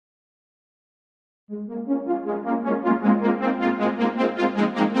If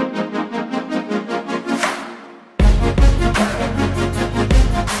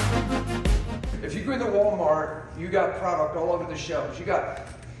you go into Walmart, you got product all over the shelves. You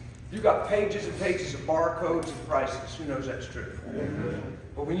got pages and pages of barcodes and prices. Who knows that's true?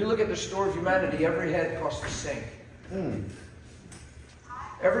 But when you look at the store of humanity, every head costs the same.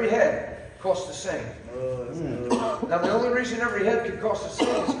 Every head costs the same. Now, the only reason every head can cost the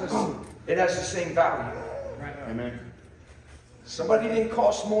same is because it has the same value. Amen. Somebody didn't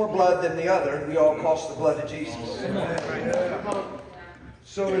cost more blood than the other. We all cost the blood of Jesus.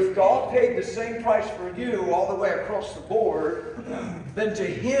 So if God paid the same price for you all the way across the board, then to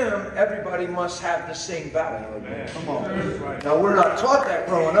Him, everybody must have the same value. Come on. Now, we're not taught that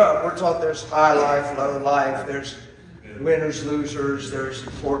growing up. We're taught there's high life, low life, there's winners, losers, there's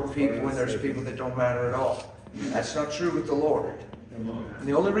important people, and there's people that don't matter at all. That's not true with the Lord. And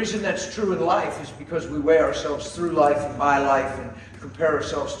the only reason that's true in life is because we weigh ourselves through life and by life and compare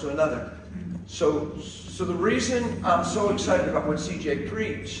ourselves to another. So the reason I'm so excited about what CJ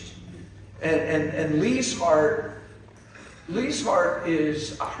preached, and Lee's heart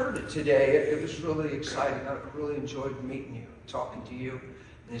is, I heard it today, it was really exciting. I really enjoyed meeting you, talking to you,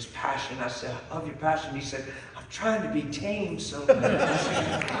 and his passion. I said, I love your passion. He said, I'm trying to be tame, so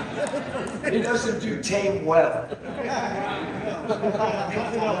he doesn't do tame well.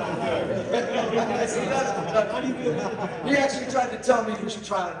 He actually tried to tell me he was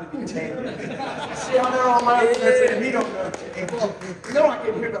trying to be tame. See how they're all laughing and he don't know tame. No, I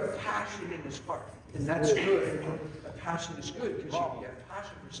can hear the passion in his heart, and that's good. The passion is good because you have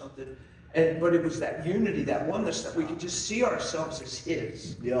passion for something. But it was that unity, that oneness, that we could just see ourselves as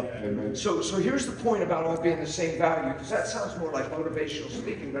His. Yeah. Amen. So here's the point about all being the same value, because that sounds more like motivational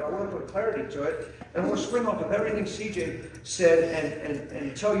speaking, but I want to put clarity to it, and I want to spring off of everything CJ said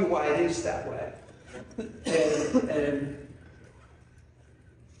and tell you why it is that way. And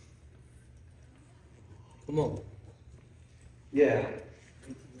come on. Yeah.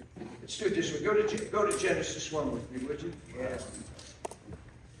 Let's do it this way. Go to Genesis 1 with me, would you? Yeah.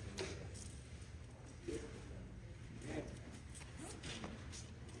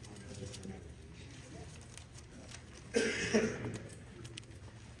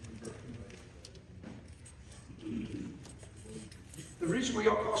 The reason we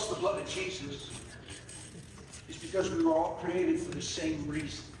all cost the blood of Jesus is because we were all created for the same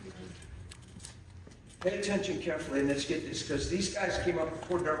reason. Pay attention carefully, and let's get this, because these guys came up and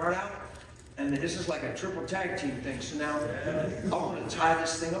poured their heart out, and this is like a triple tag team thing. So now I want to tie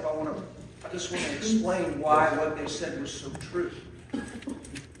this thing up. I just want to explain why what they said was so true.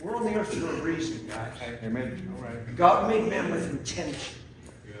 We're on the earth for a reason, guys. Amen. All right. God made man with intention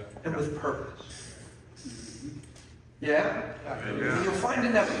and with purpose. Yeah? Yeah. You'll find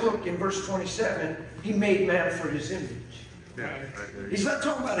in that book in verse 27, He made man for His image. Yeah. He's not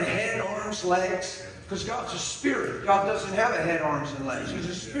talking about a head, arms, legs, because God's a spirit. God doesn't have a head, arms, and legs. He's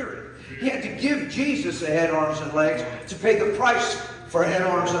a spirit. He had to give Jesus a head, arms, and legs to pay the price for head,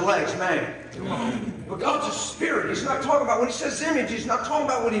 arms, and legs, man. But God's a spirit. He's not talking about, when He says image, He's not talking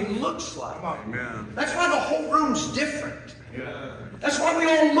about what He looks like. Amen. That's why the whole room's different. Yeah. That's why we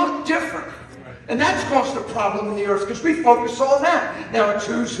all look different. And that's caused a problem in the earth because we focus on that. Now it's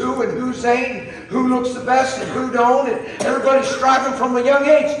who's who and who's ain't, who looks the best and who don't, and everybody's striving from a young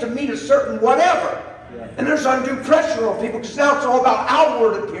age to meet a certain whatever. Yeah. And there's undue pressure on people because now it's all about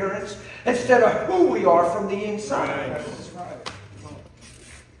outward appearance instead of who we are from the inside. Right.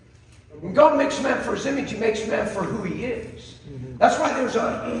 When God makes man for His image, He makes man for who He is. That's why there's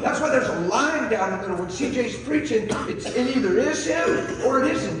a line down the middle. When CJ's preaching, it either is Him or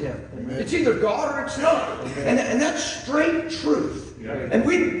it isn't Him. Amen. It's either God or it's not. And that's straight truth. Yeah. And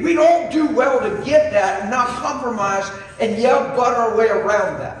we'd all do well to get that and not compromise and yell butt our way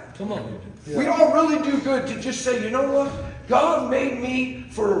around that. Come on. Yeah. We'd all really do good to just say, you know what? God made me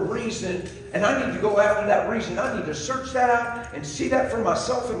for a reason, and I need to go after that reason. I need to search that out and see that for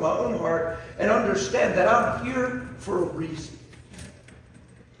myself in my own heart and understand that I'm here for a reason.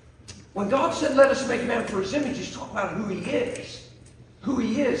 When God said, let us make man for His image, He's talking about who He is. Who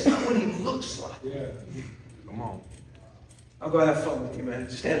He is, not what He looks like. Yeah. Come on. I'll go have fun with you, man.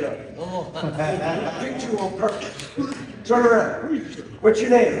 Stand up. I picked you on purpose. Turn around. What's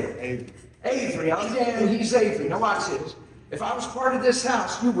your name? Avery. Avery. I'm Dan. He's Avery. Now watch this. If I was part of this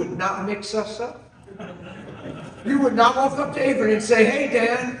house, you would not mix us up. You would not walk up to Avery and say, hey,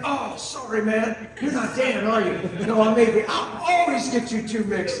 Dan. Oh, sorry, man. You're not Dan, are you? No, I'm Avery. I'll always get you two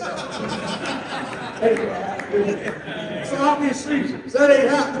mixed up. For obvious reasons. That ain't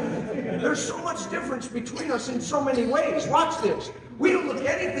happening. There's so much difference between us in so many ways. Watch this. We don't look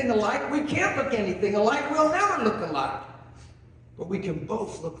anything alike. We can't look anything alike. We'll never look alike. But we can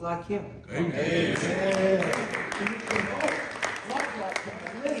both look like Him. Amen. We can both look like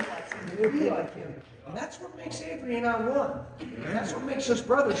Him, live like Him, be like Him. And that's what makes Avery and I one. And that's what makes us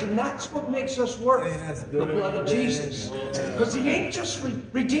brothers. And that's what makes us worth the blood of Jesus. Because He ain't just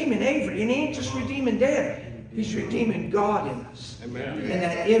redeeming Avery, and He ain't just redeeming Dan. He's redeeming God in us. Amen. And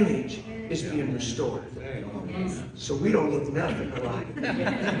that image is being restored. So we don't look nothing alike.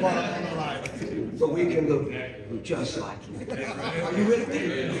 But we can look just like Him. Are you with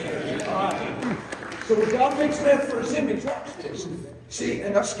me? All right. So when God makes man for His image, watch this. See,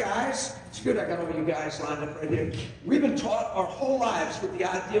 and us guys, it's good I got all you guys lined up right here. We've been taught our whole lives with the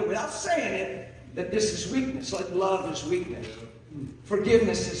idea, without saying it, that this is weakness, like love is weakness.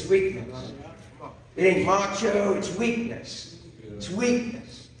 Forgiveness is weakness. It ain't macho, it's weakness. It's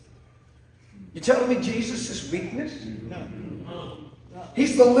weakness. You telling me Jesus is weakness? No.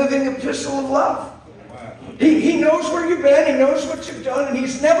 He's the living epistle of love. He knows where you've been, He knows what you've done, and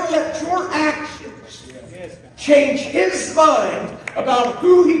He's never let your actions change His mind about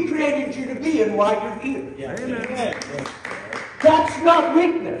who He created you to be and why you're here. Amen. That's not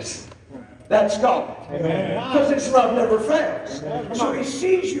weakness. That's God. Because His love never fails. So He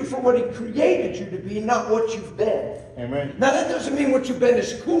sees you for what He created you to be, not what you've been. Amen. Now that doesn't mean what you've been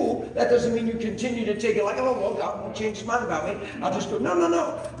is cool. That doesn't mean you continue to take it like, oh, well, God won't change His mind about me. I'll just go, no, no,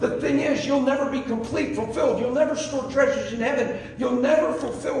 no. The thing is, you'll never be complete, fulfilled. You'll never store treasures in heaven. You'll never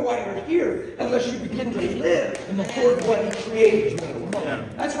fulfill why you're here unless you begin to live toward what He created you for.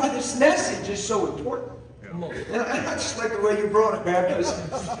 That's why this message is so important. And I just like the way you brought it, man, because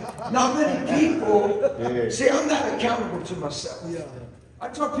not many people, see, I'm not accountable to myself. I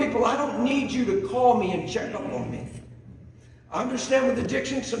tell people, I don't need you to call me and check up on me. I understand with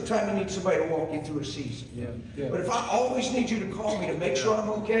addiction, sometimes you need somebody to walk you through a season. But if I always need you to call me to make sure I'm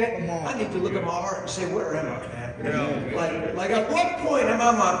okay, I need to look at my heart and say, where am I, man? Like at what point am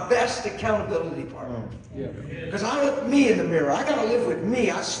I my best accountability partner? Because I look me in the mirror. I got to live with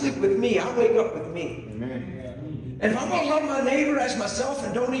me. I sleep with me. I wake up with me. And if I'm going to love my neighbor as myself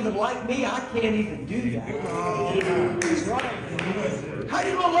and don't even like me, I can't even do that. That's right. How are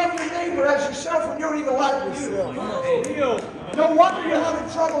you going to love your neighbor as yourself when you don't even like yourself? No wonder you're having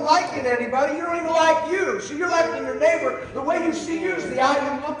trouble liking anybody. You don't even like you. So you're liking your neighbor. The way you see you is the eye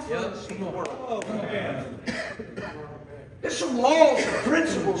you look for in the world. There's some laws and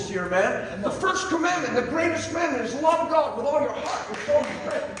principles here, man. The first commandment, the greatest commandment, is love God with all your heart, with all your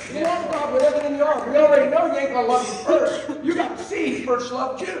strength. Love God with everything you are. We already know you ain't going to love Him first. You got to see He first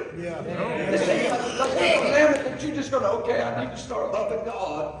loved you. This ain't like the commandment that you're just going to, okay, I need to start loving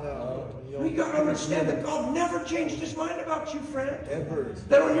God. You got to understand that God never changed His mind about you, friend. Ever.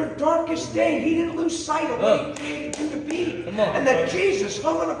 That on your darkest day, He didn't lose sight of what He created you to be. And that Jesus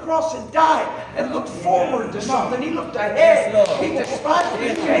hung on a cross and died and looked forward to something. He looked ahead. He despised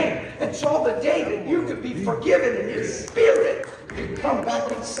His shame and saw the day that you could be forgiven and His Spirit could come back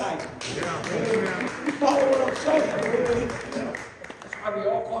inside. You follow what I'm saying? That's why we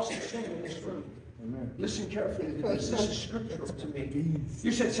all cost a sin in this room. Listen carefully, because this is scriptural to me.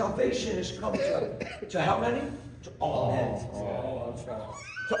 You said salvation has come to how many? To all men.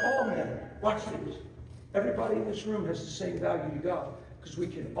 To all men. Watch this. Everybody in this room has the same value to God, because we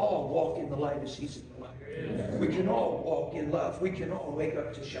can all walk in the light as He's in the light. We can all walk in love. We can all wake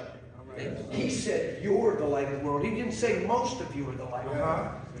up to shine. He said, you're the light of the world. He didn't say most of you are the light of the world.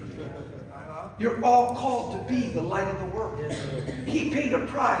 You're all called to be the light of the world. He paid a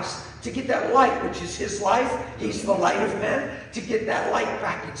price to get that light, which is His life. He's the light of men, to get that light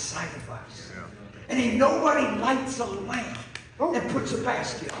back inside of us. And ain't nobody lights a lamp and puts a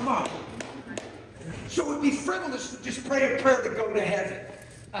basket. Come on. So it would be frivolous to just pray a prayer to go to heaven.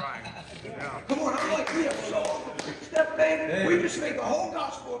 Come on, I'm like, we have so overpreached that thing. We just make the whole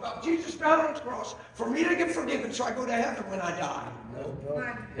gospel about Jesus down on the cross for me to get forgiven so I go to heaven when I die.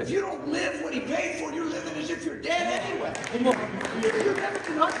 If you don't live what He paid for, you're living as if you're dead anyway. You're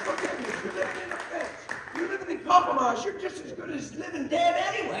living in unforgiveness. You're living in offense. You're living in compromise. You're just as good as living dead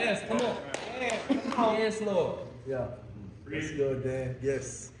anyway. Yes, come on. Yes, Lord. Yeah. Let's go, Dan.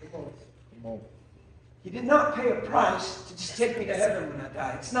 Yes. Come on. He did not pay a price to just take me to heaven when I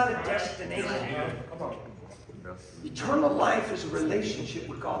die. It's not a destination. Come on. Eternal life is a relationship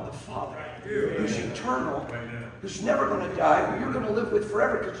with God the Father, who's eternal, who's never going to die, who you're going to live with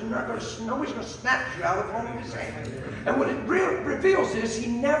forever, because you're not going to. Nobody's going to snatch you out of the palm of His hand. And what it reveals is He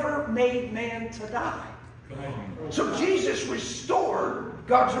never made man to die. So Jesus restored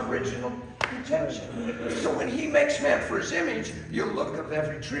God's original rejection. So when he makes man for his image, you look of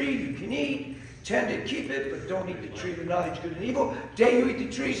every tree you can eat, tend to keep it, but don't eat the tree of the knowledge of good and evil. The day you eat the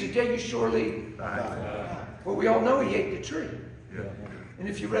tree is the day you surely die. Well, we all know he ate the tree. And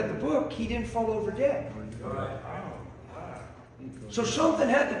if you read the book, he didn't fall over dead. So something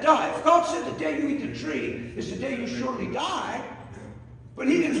had to die. If God said the day you eat the tree is the day you surely die, but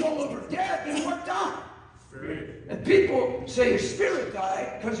he didn't fall over dead, then what died? And people say his spirit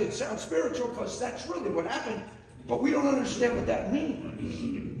died because it sounds spiritual, because that's really what happened. But we don't understand what that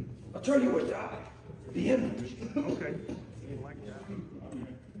means. I'll tell you what died. The image. Okay.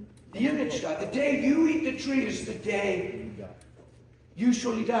 The image died. The day you eat the tree is the day you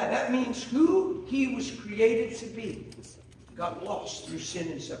surely die. That means who he was created to be got lost through sin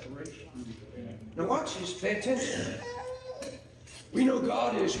and separation. Now watch this. Pay attention. We know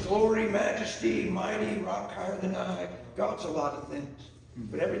God is glory, majesty, mighty, rock higher than I. God's a lot of things.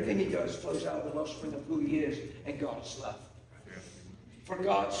 But everything he does flows out of the wellspring of who he is, and God is love. For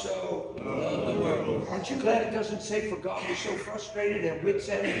God so loved the world. Aren't you glad it doesn't say for God was so frustrated and wits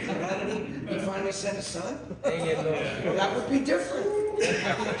end in humanity, he finally sent his son? Well, that would be different.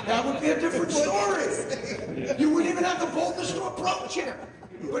 That would be a different story. You wouldn't even have the boldness to approach him.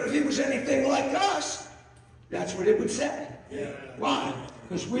 But if he was anything like us, that's what it would say. Why?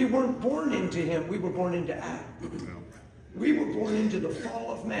 Because we weren't born into him. We were born into Adam. We were born into the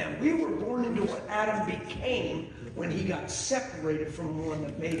fall of man. We were born into what Adam became when he got separated from the one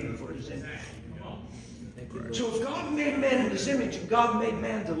that made him for his image. So if God made man in his image and God made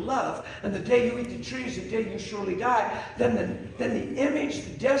man to love, and the day you eat the tree is the day you surely die, then the image,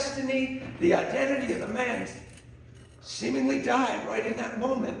 the destiny, the identity of the man seemingly died right in that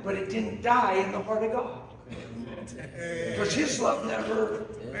moment, but it didn't die in the heart of God. Because his love never...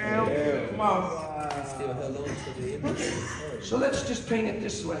 So let's just paint it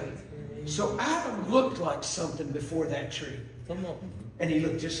this way. So Adam looked like something before that tree. And he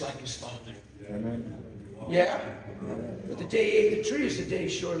looked just like his father. Yeah? But the day he ate the tree is the day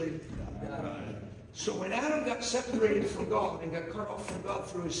surely died. So when Adam got separated from God and got cut off from God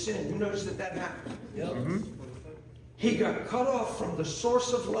through his sin, you notice that happened. He got cut off from the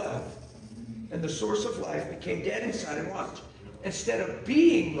source of love, and the source of life became dead inside him. Watch. Instead of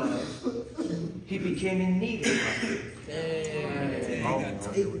being love, he became in need of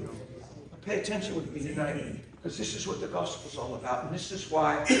love. Pay attention with me tonight, because this is what the gospel's all about, and this is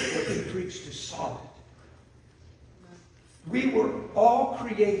why what he preached is solid. We were all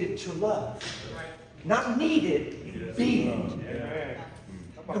created to love, not needed, being.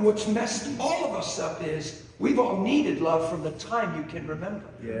 And what's messed all of us up is we've all needed love from the time you can remember.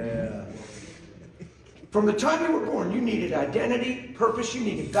 From the time you were born, you needed identity, purpose, you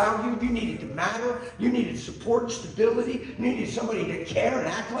needed value, you needed to matter, you needed support, stability, you needed somebody to care and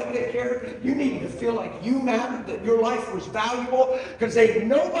act like they cared, you needed to feel like you mattered, that your life was valuable, because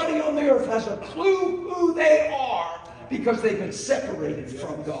nobody on the earth has a clue who they are because they've been separated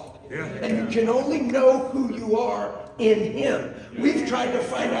from God. And you can only know who you are in him. We've tried to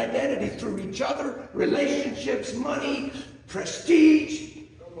find identity through each other, relationships, money, prestige,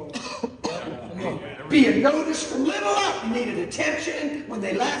 being noticed from little up. You needed attention. When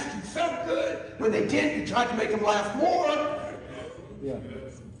they laughed, you felt good. When they didn't, you tried to make them laugh more.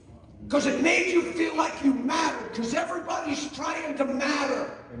 Because it made you feel like you mattered. Because everybody's trying to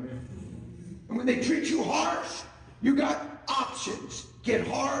matter. And when they treat you harsh, you got options. Get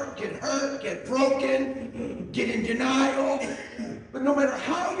hard, get hurt, get broken, get in denial. But no matter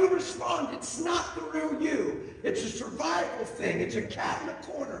how you respond, it's not the real you. It's a survival thing. It's a cat in a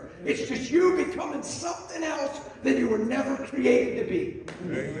corner. It's just you becoming something else that you were never created to be.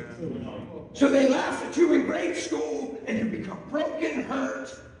 So they laugh at you in grade school, and you become broken,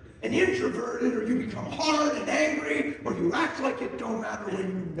 hurt, and introverted, or you become hard and angry, or you act like it don't matter when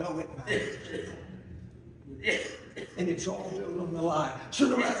you know it matters. And it's all built on the lie. So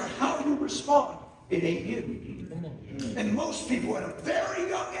no matter how you respond, it ain't you. And most people at a very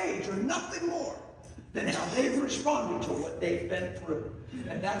young age are nothing more than how they've responded to what they've been through.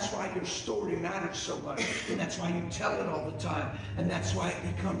 And that's why your story matters so much. And that's why you tell it all the time. And that's why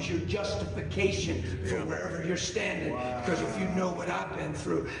it becomes your justification for wherever you're standing. Because if you know what I've been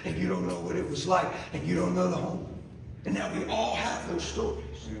through, and you don't know what it was like, and you don't know the home. And now we all have those stories.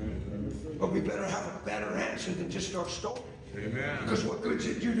 But we better have a better answer than just our story. Amen. Because what good's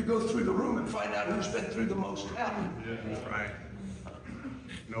it do to go through the room and find out who's been through the most hell? Right.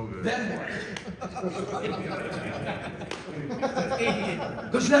 No good. Then what?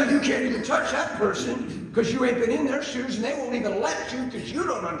 Because now you can't even touch that person because you ain't been in their shoes and they won't even let you because you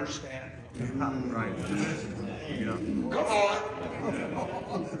don't understand. Right. Yeah. Come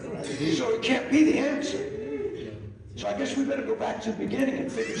on. So it can't be the answer. So I guess we better go back to the beginning and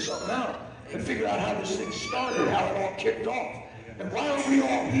figure something out. And figure out how this thing started, how it all kicked off. And why are we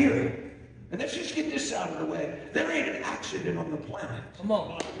all here? And let's just get this out of the way. There ain't an accident on the planet. Come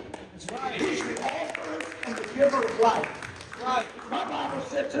on. That's right. He's the author and the giver of life. Right. My Bible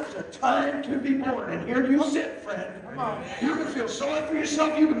says there's a time to be born. And here you sit, friend. You can feel sorry for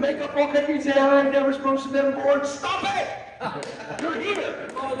yourself. You can make up all kinds of say, I ain't never supposed to have been born. Stop it! You're here.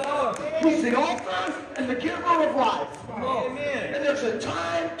 He's the author and the giver of life. Amen. And there's a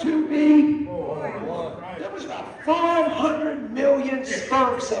time to be born. There was about 500 million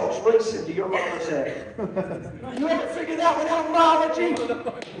sperm cells racing to your mama's egg. You ever figure that one out in biology?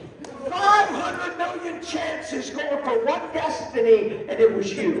 500 million chances going for one destiny, and it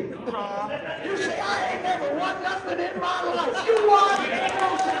was you. You say, I ain't never won nothing in my life. You won.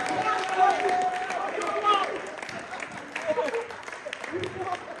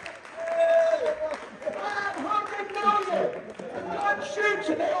 Shoots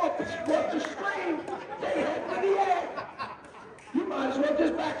and they all want to scream. They head to the egg. You might as well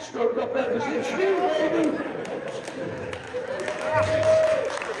just backstroke up there because it's you, baby.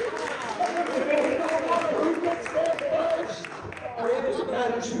 Who gets there first? It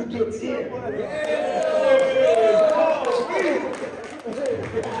matters who gets in.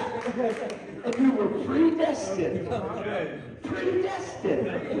 And you were predestined. Predestined.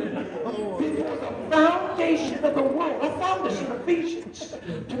 Before the foundation of the world. I found this in Ephesians.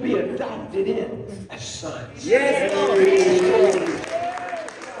 To be adopted in as sons. Yes, Lord.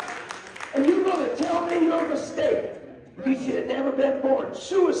 And you're going to tell me your mistake. You should have never been born.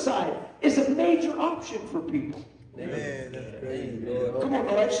 Suicide is a major option for people. Man, that's crazy. Come on,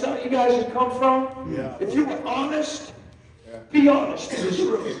 the lifestyle you guys have come from. Yeah. If you were honest, be honest in this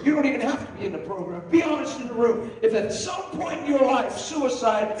room. You don't even have to be in the program. Be honest in the room. If at some point in your life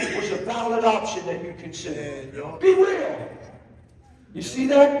suicide was a valid option that you considered, be real. You see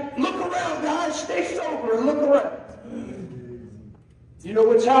that? Look around, guys. Stay sober and look around. You know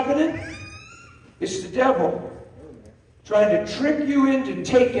what's happening? It's the devil trying to trick you into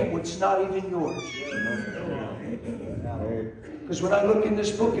taking what's not even yours. Because when I look in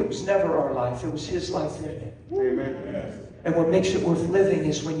this book, it was never our life. It was his life in it. Amen. And what makes it worth living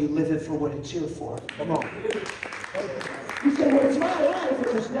is when you live it for what it's here for. Come on. You say, well, it's my life.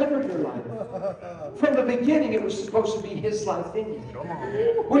 It was never your life. From the beginning, it was supposed to be his life in you.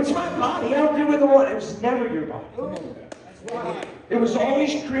 Well, it's my body. I'll do with the one. It was never your body. It was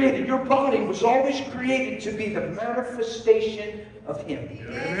always created. Your body was always created to be the manifestation of him.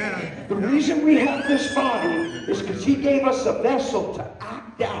 Amen. The reason we have this body is because he gave us a vessel to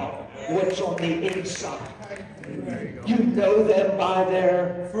act out what's on the inside. You know them by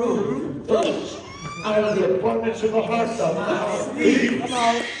their fruit. Out of the abundance of the heart, the mouth speaks.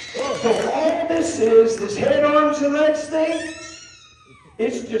 So all this is, this head, arms, and legs thing,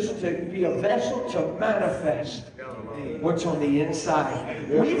 it's just to be a vessel to manifest what's on the inside.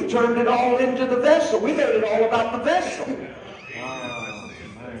 We've turned it all into the vessel. We made it all about the vessel.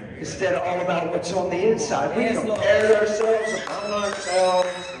 Instead of all about what's on the inside. We compared ourselves upon ourselves.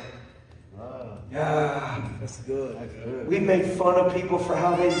 Yeah, That's good. That's good. we made fun of people for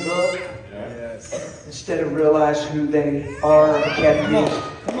how they look Yes. instead of realize who they are and can be.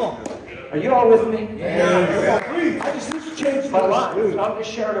 Come on. Are you all with me? Yeah. This changed my life. I'm just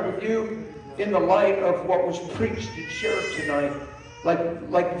sharing it with you in the light of what was preached and shared tonight.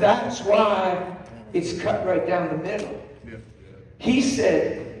 Like that's why it's cut right down the middle. He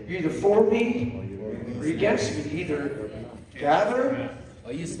said, you're either for me or you're against me. Either gather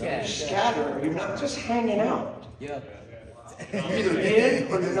Are you or scared? scatter. You're not just hanging out. Yeah. You're either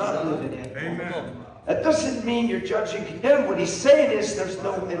in or you're not living in. Amen. That doesn't mean you're judging condemn. What he's saying is there's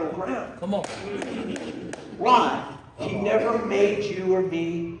no middle ground. Come on. Why? He never made you or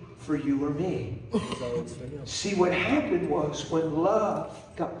me for you or me. See, what happened was when love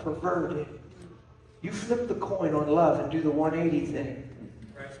got perverted, you flip the coin on love and do the 180 thing.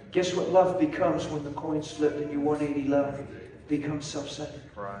 Guess what love becomes when the coin's flipped and you 180 love? Becomes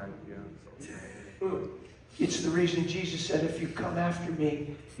self-centered. Pride, yeah. It's the reason Jesus said, if you come after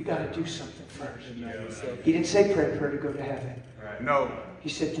me, you got to do something first. He didn't say pray a prayer to go to heaven. No. He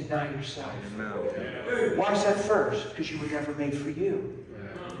said deny yourself. No. Why is that first? Because you were never made for you.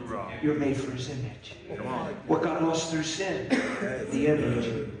 You're made for his image. What got lost through sin? The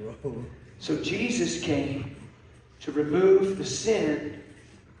image. So Jesus came to remove the sin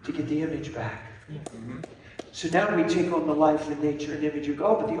to get the image back. So now we take on the life and nature and image of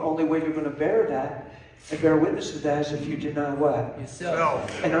God, but the only way you're going to bear that and bear witness to that is if you deny what?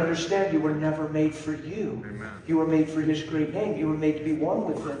 Yourself. And understand you were never made for you. Amen. You were made for His great name. You were made to be one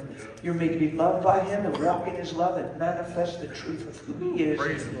with Him. You were made to be loved by Him and walk in His love and manifest the truth of who He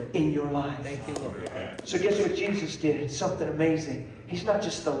is in your life. Thank you, Lord. So guess what Jesus did? It's something amazing. He's not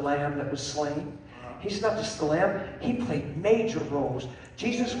just the lamb that was slain. He's not just the lamb. He played major roles.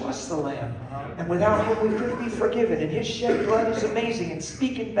 Jesus was the lamb. And without Him, we couldn't be forgiven. And His shed blood is amazing and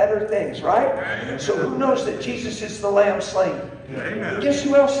speaking better things, right? So who knows that Jesus is the lamb slain? Amen. Guess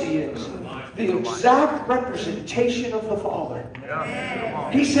who else He is? The exact representation of the Father.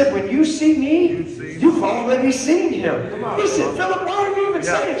 He said, when you see me, you've already seen Him. He said, Philip, why are you even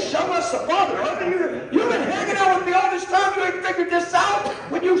saying, show us the Father? You've been hanging out with me all this time. You ain't figured this out.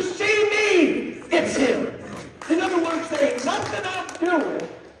 When you see me, it's Him. In other words, there ain't nothing I'm doing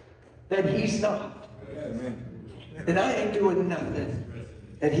that He's not. And I ain't doing nothing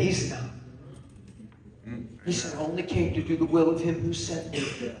that He's not. He said, I only came to do the will of Him who sent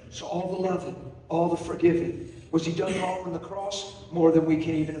me. So all the loving, all the forgiving. Was He done wrong on the cross? More than we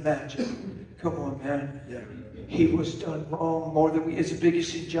can even imagine. Come on, man. He was done wrong more than we. It's the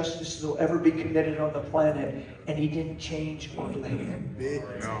biggest injustice that will ever be committed on the planet. And He didn't change or relate.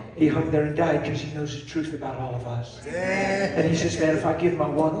 He hung there and died because He knows the truth about all of us. And He says, man, if I give my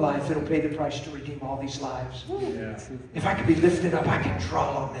one life, it'll pay the price to redeem all these lives. If I can be lifted up, I can draw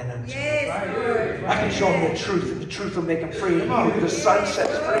all men unto me. I can show them the truth, and the truth will make them free. And the sun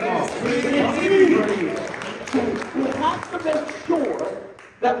sets free. We have to make sure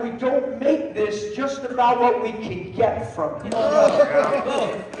that we don't make this just about what we can get from Him.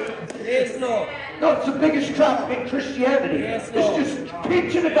 Yes, Lord. No, it's the biggest trap in Christianity. Yes, It's Lord. just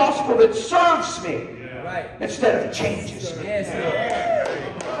preaching a gospel that serves me Right. instead of changes me. Yes,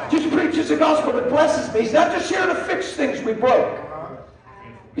 Lord. Just preaches a gospel that blesses me. He's not just here to fix things we broke.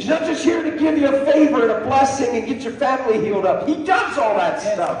 He's not just here to give you a favor and a blessing and get your family healed up. He does all that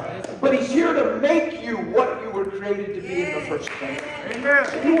stuff. But He's here to make you what you were created to be in the first place. Amen.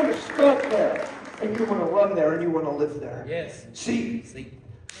 And you want to start there. And you want to run there. And you want to live there. Yes. See, See.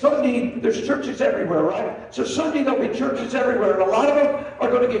 Sunday, there's churches everywhere, right? So Sunday there'll be churches everywhere. And a lot of them are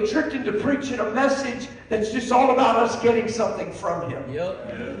going to get tricked into preaching a message that's just all about us getting something from Him.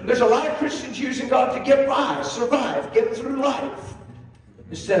 Yep. There's a lot of Christians using God to get by, survive, get through life,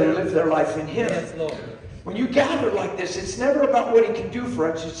 instead of live their life in Him. Yes, Lord. When you gather like this, it's never about what He can do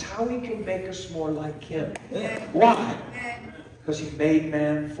for us. It's how He can make us more like Him. Why? Because He made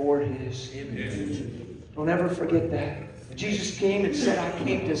man for His image. Don't ever forget that. Jesus came and said, I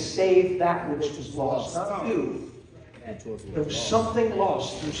came to save that which was lost. Not you. There was something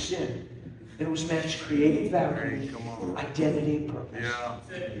lost through sin. And it was man's creative value, identity, and purpose. Yeah.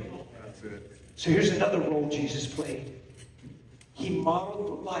 That's it. So here's another role Jesus played. He modeled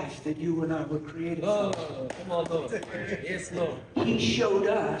the life that you and I were created Oh, for. come on, Lord. Yes, Lord. He showed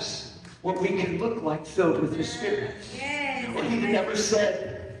us what we can look like filled with His Spirit. Or He'd have never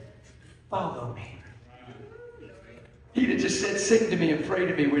said, follow me. He'd have just said, sing to me and pray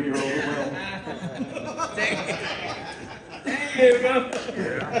to me when you're overwhelmed. Here we go.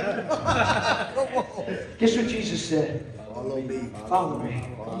 Guess what Jesus said? Follow me. Follow me.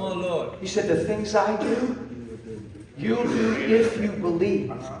 Come on, Lord. He said, the things I do, you'll do if you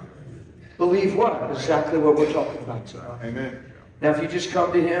believe. Believe what? Exactly what we're talking about tonight. Amen. Now, if you just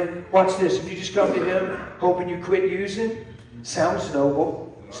come to Him, watch this. If you just come to Him hoping you quit using, sounds noble.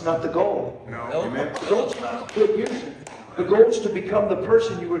 It's not the goal. No. The goal's not to quit using. The goal is to become the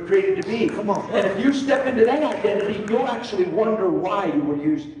person you were created to be. Come on. And if you step into that identity, you'll actually wonder why you were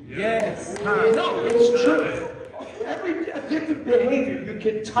using. Yes. No, it's true. Every addictive behavior, you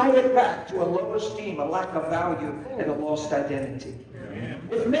can tie it back to a low esteem, a lack of value, and a lost identity.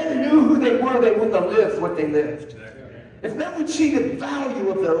 If men knew who they were, they wouldn't have lived what they lived. If men would see the value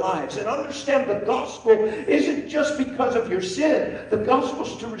of their lives and understand the gospel isn't just because of your sin, the gospel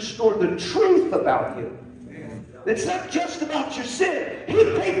is to restore the truth about you. It's not just about your sin. He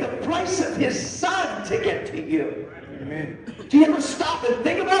paid the price of His Son to get to you. Amen. Do you ever stop and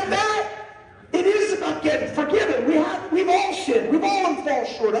think about that? It is about getting forgiven. We've all sinned. We've all fall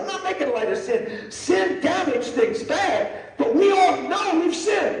short. I'm not making light of sin. Sin damaged things bad, but we all know we've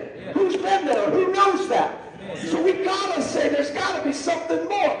sinned. Yeah. Who's been there? Who knows that? So we gotta say there's gotta be something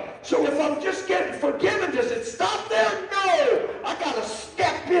more. So if I'm just getting forgiven, does it stop there? No! I gotta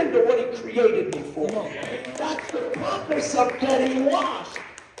step into what He created me for. That's the purpose of getting washed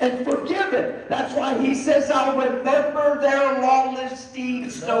and forgiven. That's why He says, I'll remember their lawless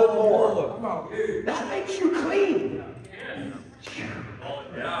deeds no more. That makes you clean.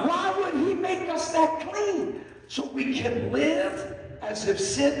 Why would he make us that clean? So we can live as if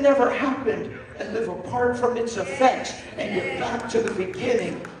sin never happened and live apart from its effects and get back to the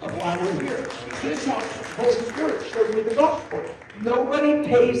beginning of why we're here. This is how the Holy Spirit showed me the gospel. Nobody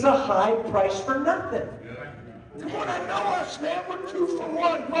pays a high price for nothing. Come on, I know us, man. We're 2 for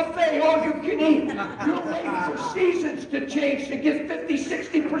 1. Buffet, all you can eat. You're waiting for seasons to change to get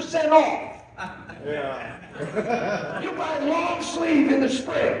 50-60% off. Yeah. You buy a long sleeve in the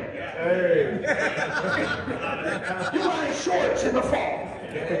spring. Hey. You buy shorts in the fall.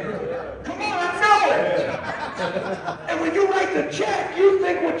 Come on, I know it. And when you write the check, you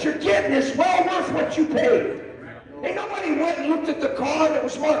think what you're getting is well worth what you paid. Ain't nobody went and looked at the car that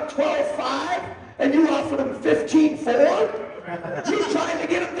was marked 12.5 and you offered them 15.4. You're trying to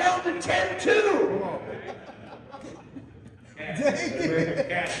get them down to 10.2.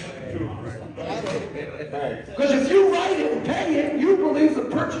 Because if you write it and pay it, you believe the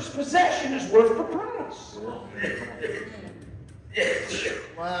purchased possession is worth the price.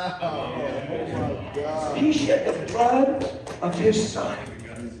 Wow. Oh my God. He shed the blood of his son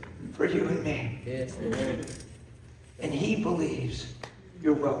for you and me. Yes. And he believes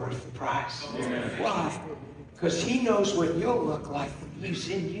you're well worth the price. Why? Because he knows what you'll look like when he's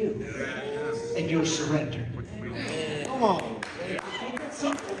in you and you're surrendered. Come on.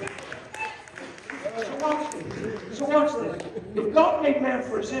 So watch this. If God made man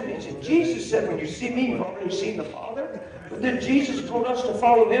for his image, and Jesus said, when you see me, you've already seen the Father. But then Jesus told us to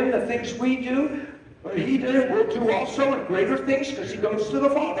follow him, the things we do, or he did it, we'll do also, and greater things, because he goes to the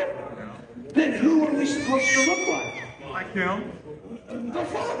Father. Then who are we supposed to look like? Like him. The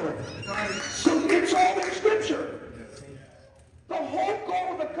Father. So it's all in Scripture. The whole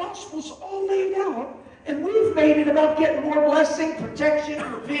goal of the gospel's all laid out. And we've made it about getting more blessing, protection,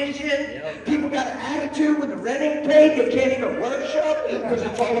 provision. People got an attitude when the rent ain't paid, they can't even worship because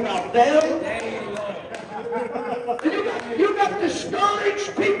it's all about them. And you got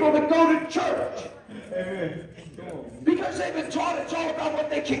discouraged people that go to church because they've been taught it's all about what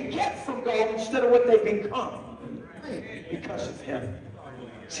they can get from God instead of what they become because of him.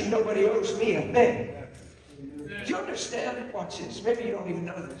 See, nobody owes me a thing. Do you understand? Watch this. Maybe you don't even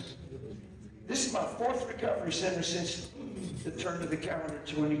know this. This is my 4th recovery center since the turn of the calendar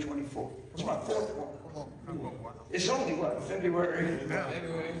 2024. It's my 4th one. It's only, what, February?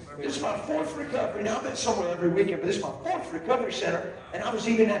 This is my 4th recovery. Now, I've been somewhere every weekend, but this is my 4th recovery center, and I was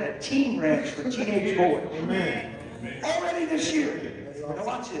even at a teen ranch for teenage boys. Amen. Already this year. Now,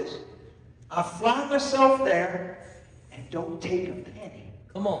 watch this. I fly myself there and don't take a penny.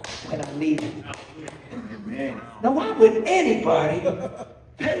 Come on. When I leave. Amen. Now, why would anybody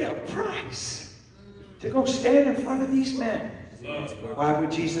pay a price to go stand in front of these men? Why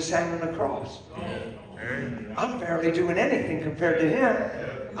would Jesus hang on the cross? I'm barely doing anything compared to him.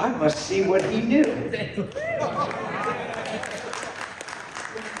 I must see what he knew.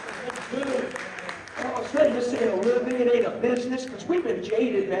 All of a sudden, this ain't a living, it ain't a business, because we've been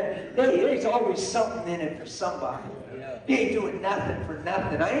jaded, man. There's always something in it for somebody. He ain't doing nothing for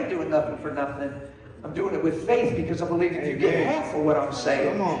nothing. I ain't doing nothing for nothing. I'm doing it with faith because I believe if you get half of what I'm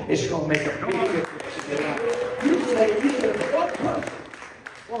saying, it's going to make a big difference in your life. You say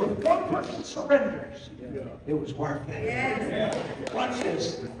if one person surrenders, it was worth it. Watch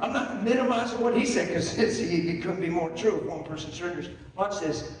this. I'm not minimizing what he said because it couldn't be more true if one person surrenders. Watch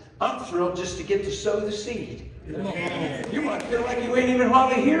this. I'm thrilled just to get to sow the seed. You might feel like you ain't even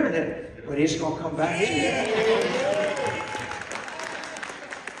hardly hearing it, but it's going to come back to you.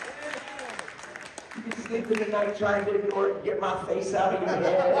 You can sleep in the night trying to ignore it and get my face out of your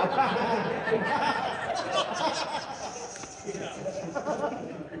head.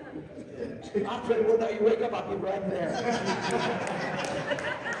 I pray one night you wake up, I'll be right there.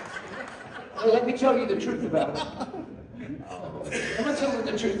 Well, let me tell you the truth about it. I'm not telling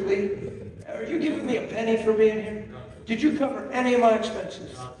you the truth, Lee. Are you giving me a penny for being here? Did you cover any of my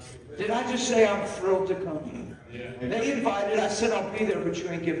expenses? Did I just say I'm thrilled to come? They invited, I said I'll be there, but you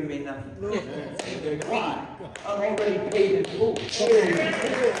ain't giving me nothing. Why? I'm already paid in full. Now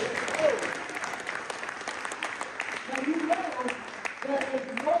you know that it's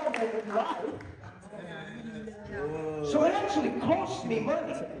normal in life. So it actually costs me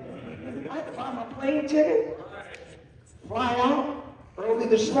money. I had to buy my plane ticket, fly out early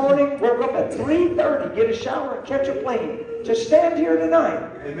this morning, woke up at 3:30, get a shower and catch a plane to stand here tonight.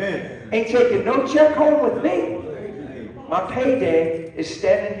 Amen. Ain't taking no check home with me. My payday is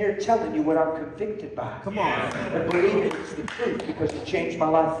standing here telling you what I'm convicted by. Come on. And believe it's the truth because it changed my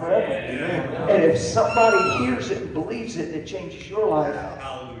life forever. And if somebody hears it and believes it and it changes your life,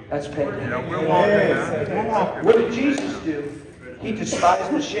 that's payday. Yeah, we're walking now. What did Jesus do? He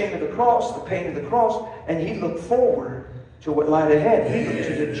despised the shame of the cross, the pain of the cross, and he looked forward to what lied ahead. He looked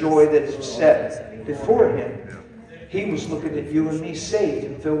to the joy that's set before him. He was looking at you and me saved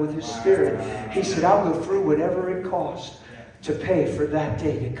and filled with His Spirit. He said, I'll go through whatever it costs to pay for that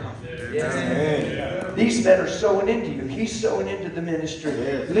day to come. Yes. These men are sowing into you. He's sowing into the ministry.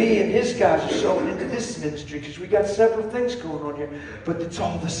 Yes. Lee and his guys are sowing into this ministry because we got several things going on here. But it's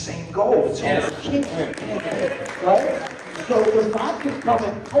all the same goal. It's all the kingdom. Right? So if I could come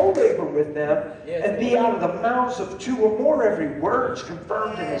and co-labor with them and be out of the mouths of two or more, every word's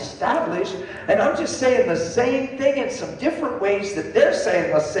confirmed and established. And I'm just saying the same thing in some different ways that they're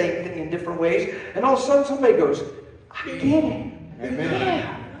saying the same thing in different ways. And all of a sudden somebody goes, I get it. Amen.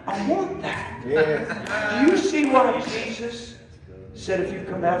 Yeah, I want that. Yeah. Do you see why Jesus said, if you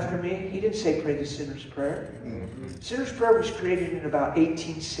come after me? He didn't say pray the sinner's prayer. Sinner's prayer was created in about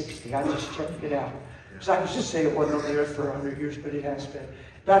 1860. I just checked it out. Because I used to say it wasn't on the earth for 100 years, but it has been.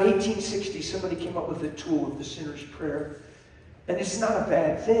 About 1860, somebody came up with a tool of the sinner's prayer. And it's not a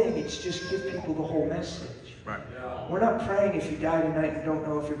bad thing. It's just give people the whole message. Right. We're not praying if you die tonight and don't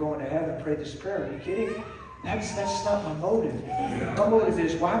know if you're going to heaven, pray this prayer. Are you kidding? That's not my motive. My motive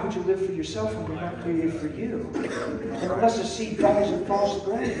is, why would you live for yourself when you're not created for you? And unless a seed dies and falls to the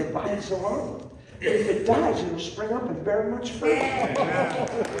ground, it abides alone. If it dies, it will spring up and bear much fruit.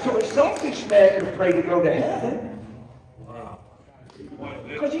 So a selfish man can pray to go to heaven.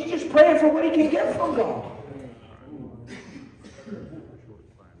 Because he's just praying for what he can get from God.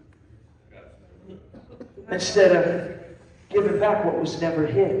 Instead of giving back what was never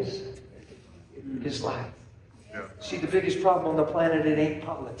his life. See, the biggest problem on the planet, it ain't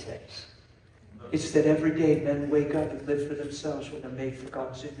politics. It's that every day men wake up and live for themselves when they're made for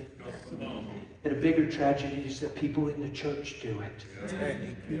God's image. And a bigger tragedy is that people in the church do it.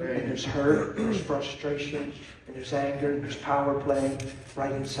 And there's hurt, there's frustration, and there's anger, and there's power play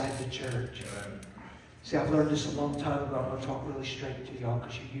right inside the church. See, I've learned this a long time ago. I'm going to talk really straight to y'all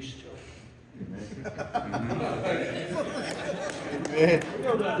because you're used to it.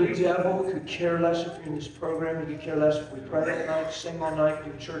 The devil could care less if you're in this program. He could care less if we pray all night, sing all night,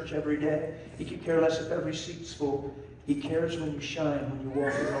 do church every day. He could care less if every seat's full. He cares when you shine, when you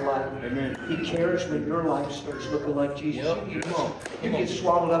walk in the light. Amen. He cares when your life starts looking like Jesus. You get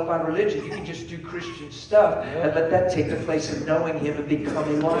swallowed up by religion. You can just do Christian stuff and let that take the place of knowing Him and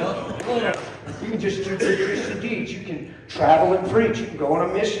becoming like Him. You can just do good Christian deeds. You can travel and preach. You can go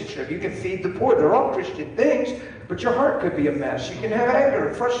on a mission trip. You can feed the poor. They're all Christian things, but your heart could be a mess. You can have anger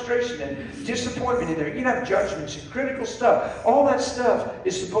and frustration and disappointment in there. You can have judgments and critical stuff. All that stuff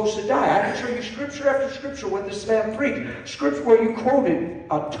is supposed to die. I can show you scripture after scripture what this man preached. Scripture where you quoted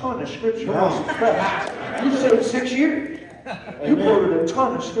a ton of scripture. You said it 6 years. You quoted a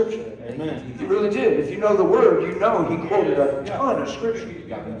ton of scripture. Amen. You really did. If you know the word, you know he quoted a ton of scripture.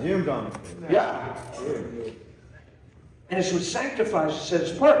 Yeah. And it's what sanctifies us, sets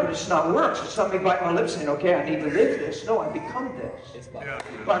us apart, but it's not works. It's not me biting my lips saying, okay, I need to live this. No, I become this.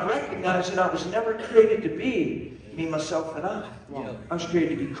 By recognizing I was never created to be me, myself, and I. I was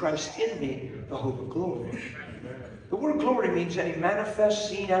created to be Christ in me, the hope of glory. The word glory means any manifest,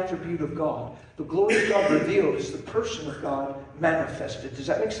 seen attribute of God. The glory of God revealed is the person of God manifested. Does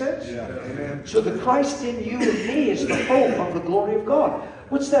that make sense? Yeah. Amen. So the Christ in you and me is the hope of the glory of God.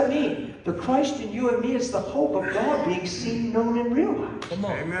 What's that mean? The Christ in you and me is the hope of God being seen, known, and realized. Come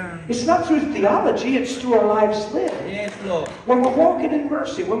on. Amen. It's not through theology, it's through our lives lived. Yes, Lord. When we're walking in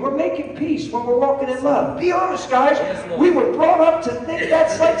mercy, when we're making peace, when we're walking in love. Be honest, guys. Yes, we were brought up to think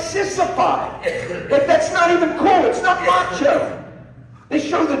that's like sissified. But that's not even cool. It's not macho. They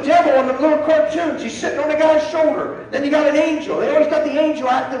show the devil on the little cartoons. He's sitting on the guy's shoulder. Then you got an angel. They always got the angel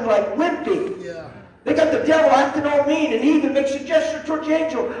acting like wimpy. Yeah. They got the devil acting all mean, and he even makes a gesture towards the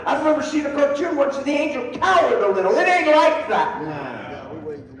angel. I remember seeing a cartoon once, and the angel cowered a little. It ain't like that.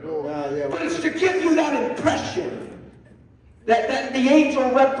 But it's to give you that impression that the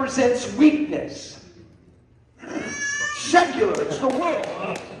angel represents weakness. Secular, it's the world.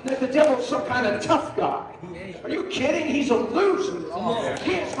 That the devil's some kind of tough guy. Are you kidding? He's a loser.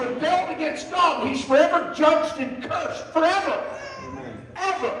 He has rebelled against God. He's forever judged and cursed. Forever.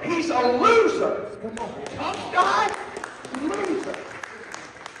 Ever. He's a loser. Tough guy, loser.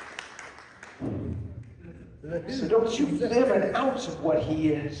 So don't you live an ounce of what he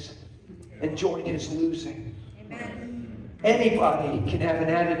is and join his losing. Anybody can have an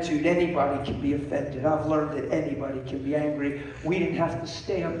attitude. Anybody can be offended. I've learned that anybody can be angry. We didn't have to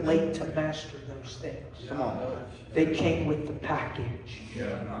stay up late to master those things. Come on. They came with the package.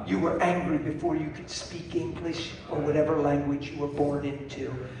 You were angry before you could speak English or whatever language you were born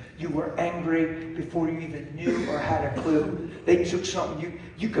into. You were angry before you even knew or had a clue. They took something.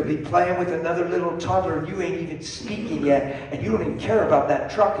 You could be playing with another little toddler and you ain't even speaking yet. And you don't even care about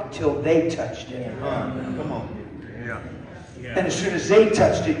that truck until they touched it. Come on. Yeah. And as soon as they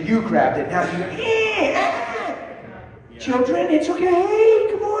touched it, you grabbed it. Now you, children, it's okay. Hey,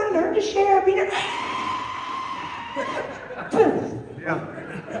 come on, learn to share. Be there.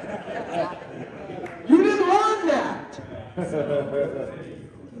 Yeah. You didn't learn that.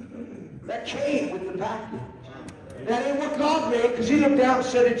 That came with the package. That ain't what God made, because He looked down and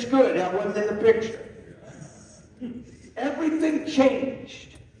said it's good. That wasn't in the picture. Everything changed.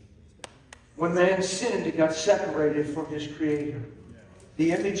 When man sinned, he got separated from his Creator.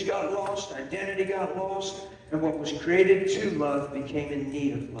 The image got lost, identity got lost, and what was created to love became in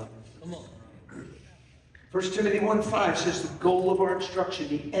need of love. Come on. 1 Timothy 1:5 says the goal of our instruction,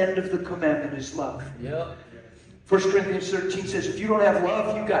 the end of the commandment is love. Yep. 1 Corinthians 13 says if you don't have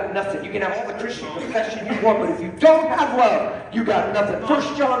love, you got nothing. You can have all the Christian confession you want, but if you don't have love, you got nothing.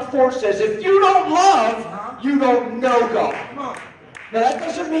 1 John 4 says if you don't love, you don't know God. Now that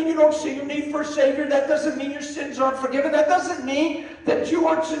doesn't mean you don't see your need for a Savior. That doesn't mean your sins aren't forgiven. That doesn't mean that you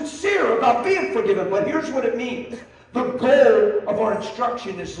aren't sincere about being forgiven. But here's what it means. The goal of our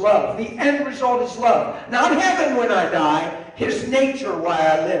instruction is love. The end result is love. Not heaven when I die. His nature why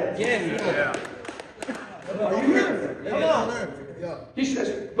I live. Yeah. Are you here? Come on. He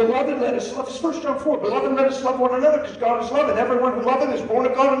says, beloved, let us love. It's 1 John 4. Beloved, let us love one another because God is love. And everyone who loveth is born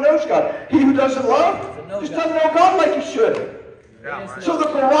of God and knows God. He who doesn't love just doesn't know God like he should. Yeah, right. So the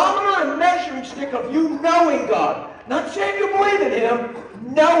barometer and measuring stick of you knowing God, not saying you believe in Him,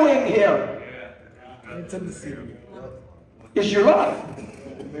 knowing Him is your love.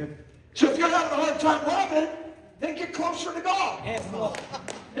 So if you're having a hard time loving, then get closer to God.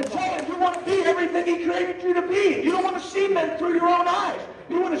 And tell Him you want to be everything He created you to be. You don't want to see men through your own eyes.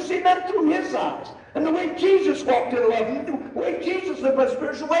 You want to see men through His eyes. And the way Jesus walked in love, the way Jesus lived by the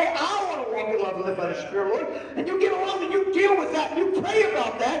spiritual way, I want to walk in love and live by the Spirit, Lord. And you get along and you deal with that, and you pray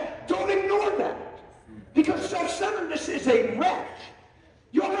about that. Don't ignore that. Because self-centeredness is a wretch.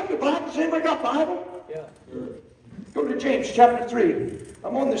 You all have your Bibles? Anybody got Bible? Yeah. Go to James chapter 3.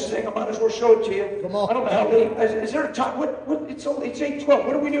 I'm on this thing. I might as well show it to you. Come on. I don't know how late. Is there a time? It's 8:12.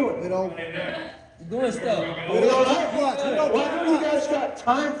 What are we doing? We don't. Doing stuff. You all right? Why don't you guys got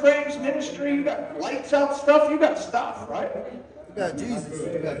time frames, ministry? You got lights out stuff. You got stuff, right? We got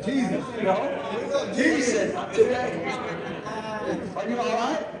Jesus. We got Jesus. You know? He said, not today. Are you all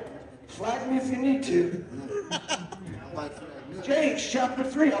right? Flag me if you need to. James chapter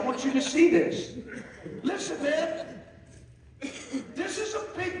 3. I want you to see this. Listen, man. This is a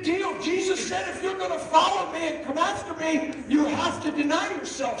big deal. Jesus said if you're going to follow me and come after me, you have to deny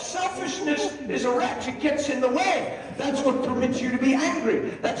yourself. Selfishness is a wretch. It gets in the way. That's what permits you to be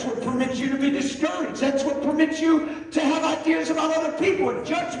angry. That's what permits you to be discouraged. That's what permits you to have ideas about other people and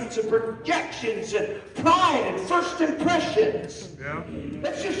judgments and projections and pride and first impressions. Yeah.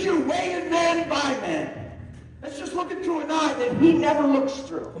 That's just you weighing man by man. That's just looking through an eye that He never looks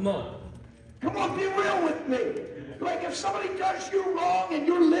through. Come on. Come on, be real with me. Like if somebody does you wrong and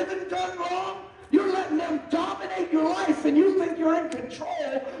you're living done wrong, you're letting them dominate your life and you think you're in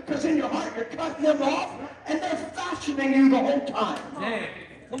control because in your heart you're cutting them off and they're fashioning you the whole time. Damn.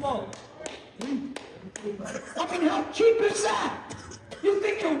 Come on. I mean, how cheap is that? You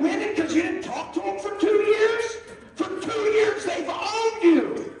think you're winning because you didn't talk to them for 2 years? For 2 years they've owned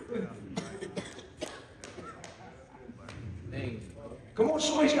you. Dang. Come on,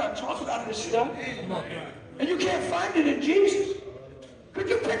 somebody's got to talk about this stuff. Come on. And you can't find it in Jesus. Could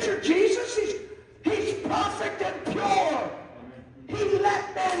you picture Jesus? He's perfect and pure. He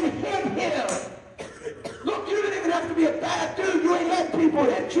let men hit Him. Look, you didn't even have to be a bad dude. You ain't let people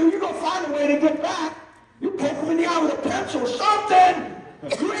hit you. You're going to find a way to get back. You poke them in the eye with a pencil or something.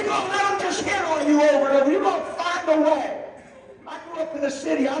 You ain't going to let them just hit on you over and over. You're going to find a way. I grew up in the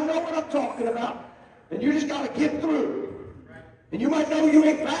city. I know what I'm talking about. And you just got to get through. And you might know you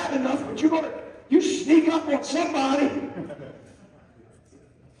ain't bad enough, but you sneak up on somebody.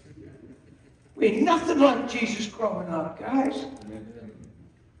 We ain't nothing like Jesus growing up, guys.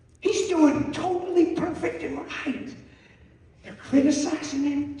 He's doing totally perfect and right. They're criticizing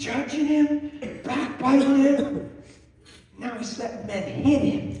Him, judging Him, backbiting Him. Now He's letting men hit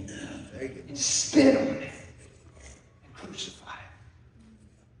Him and spit on Him and crucify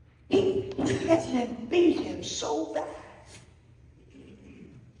Him. He let them beat Him so bad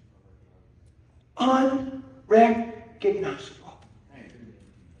unrecognizable.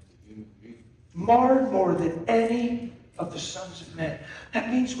 Marred more than any of the sons of men.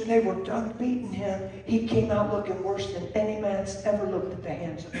 That means when they were done beating him, he came out looking worse than any man's ever looked at the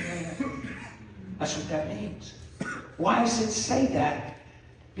hands of a man. That's what that means. Why does it say that?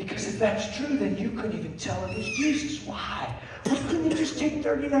 Because if that's true, then you couldn't even tell it was Jesus. Why? Why couldn't he just take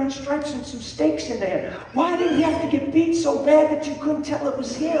 39 stripes and some stakes in there? Why did he have to get beat so bad that you couldn't tell it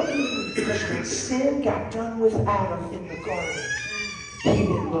was him? Because when sin got done with Adam in the garden, he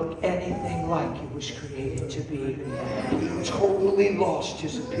didn't look anything like it was created to be. He totally lost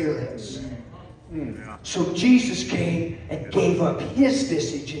his appearance. So Jesus came and gave up his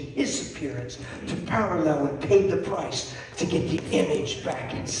visage and his appearance to parallel and paid the price to get the image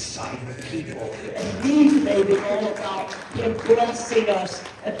back inside of people. And we made it all about him blessing us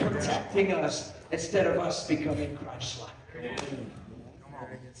and protecting us instead of us becoming Christ-like.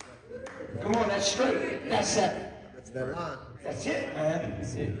 Come on, that's straight. That's it. That's it, man.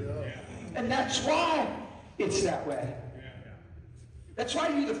 That's it. And that's why it's that way. That's why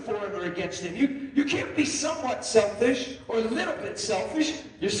you're either for him or against him. You can't be somewhat selfish or a little bit selfish.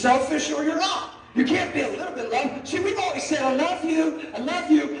 You're selfish or you're not. You can't be a little bit love. See, we've always said, I love you, I love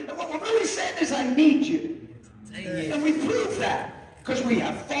you. And what we're really saying is, I need you. And we prove that. Because we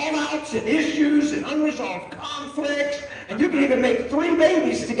have fallouts and issues and unresolved conflicts. And you can even make 3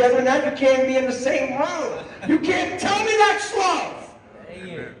 babies together. Now you can't be in the same room. You can't tell me that's love. Thank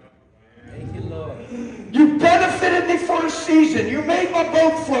you, Lord. You benefited me for a season. You made my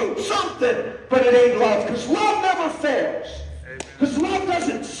boat float. Something. But it ain't love. Because love never fails. Because love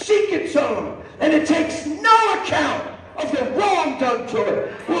doesn't seek its own. And it takes no account of the wrong done to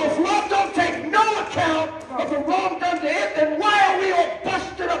it. Well, if love don't take no account of the wrong done to it, then why are we all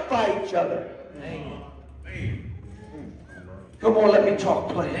busted up by each other? Come on, let me talk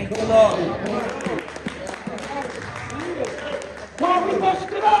plain. Thank you, Lord. Why are we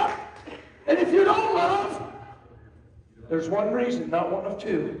busted up? And if you don't love, there's one reason, not one of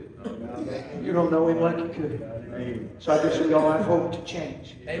two. You don't know him like you could. So I guess we all have hope to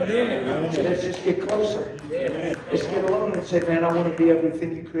change. Amen. So let's just get closer. Let's get alone and say, man, I want to be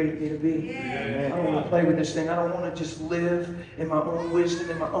everything you created me to be. I don't want to play with this thing. I don't want to just live in my own wisdom,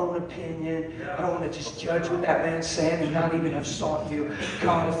 in my own opinion. I don't want to just judge what that man's saying and not even have sought you.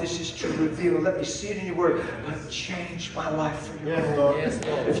 God, if this is true, reveal. Let me see it in your word. But change my life for your glory.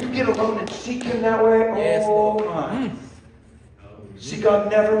 If you get alone and seek him that way, oh my. See,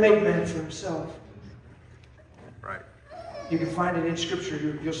 God never made man for himself. Right. You can find it in Scripture.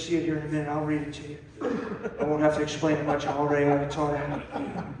 You'll see it here in a minute. I'll read it to you. I won't have to explain it much. I already have taught it.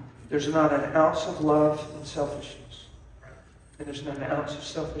 There's not an ounce of love in selfishness. And there's not an ounce of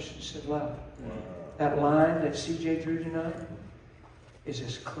selfishness in love. That line that CJ drew tonight is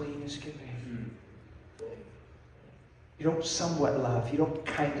as clean as can be. You don't somewhat love. You don't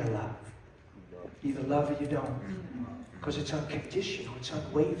kind of love. You either love or you don't. Because it's unconditional, it's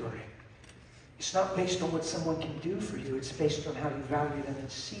unwavering. It's not based on what someone can do for you, it's based on how you value them and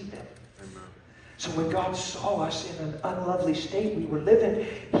see them. Amen. So when God saw us in an unlovely state we were living,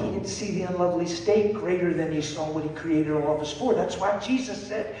 he didn't see the unlovely state greater than he saw what he created all of us for. That's why Jesus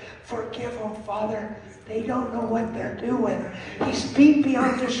said, forgive them, Father. They don't know what they're doing. He's beat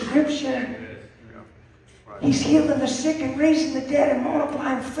beyond description. He's healing the sick and raising the dead and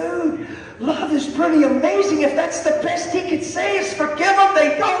multiplying food. Love is pretty amazing. If that's the best he could say is forgive them,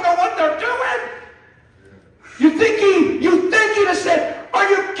 they don't know what they're doing. You think he'd have said, are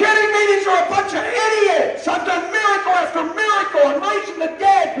you kidding me? These are a bunch of idiots. I've done miracle after miracle. I'm raising the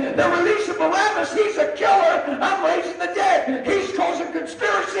dead. They're releasing Barabbas. He's a killer. I'm raising the dead. He's causing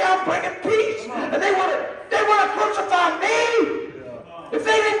conspiracy. I'm bringing peace. And they want to crucify me. If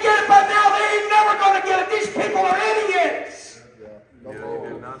they didn't get it by now, they ain't never going to get it. These people are idiots. Yeah, you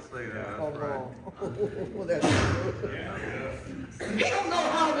did not say that. That's right. He don't know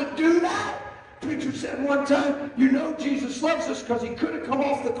how to do that. Preacher said one time, you know Jesus loves us because he could have come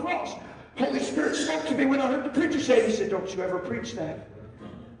off the cross. Holy Spirit spoke to me when I heard the preacher say it. He said, don't you ever preach that.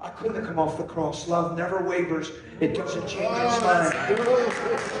 I couldn't have come off the cross. Love never wavers. It doesn't change its mind. He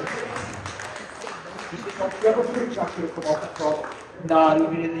said, don't you ever preach I could have come off the cross. Not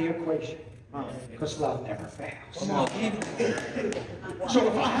even in the equation. Because love never fails. So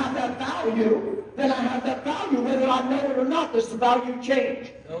if I have that value, then I have that value. Whether I know it or not, does the value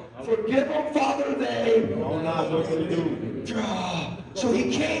change? Forgive them, Father, they know not what they do. So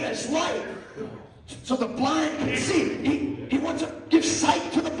he came as light. So the blind can see. He wants to give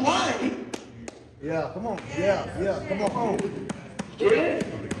sight to the blind. Yeah, come on. Yeah, come on. Get it?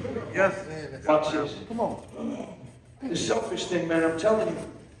 Yes. Watch this. Come on. The selfish thing, man, I'm telling you.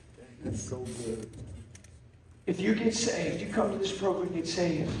 It's so good. If you get saved, you come to this program, get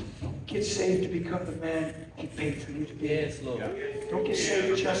saved. Get saved to become the man He paid for you to be. Yes, Lord. Don't get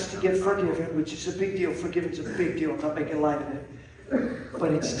saved just to get forgiven, which is a big deal. Forgiven's a big deal. I'm not making light of it.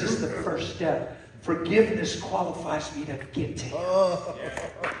 But it's just the first step. Forgiveness qualifies me to get to Him.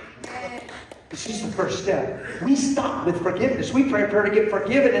 This is the first step. We stop with forgiveness. We pray a prayer to get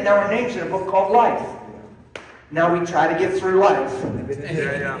forgiven, and now our name's in a book called life. Now we try to get through life.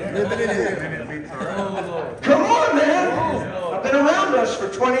 Come on, man. I've been around us for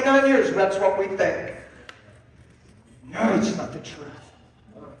 29 years, but that's what we think. No, it's not the truth.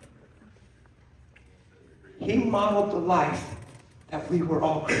 He modeled the life that we were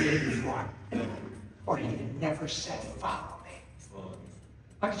all created for. Or He'd have never said, follow me.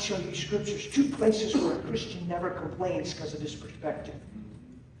 I can show you scriptures, 2 places where a Christian never complains because of this perspective.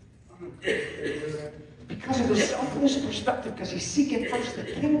 Because of his selfless perspective, because he's seeking first the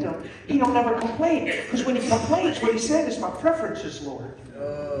kingdom, he don't ever complain. Because when he complains, what he said is, my preference is Lord.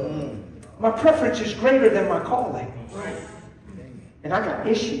 My preference is greater than my calling. And I got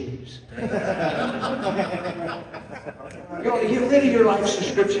issues. You want to get rid of your life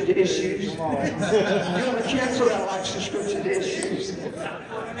subscription to issues. You want to cancel that life subscription to issues.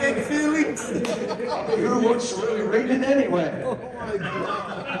 And feelings. Who wants to really read it anyway? Oh my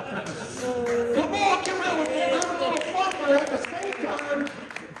God. Come on, get rid of it. Have a little fun, but at the same time.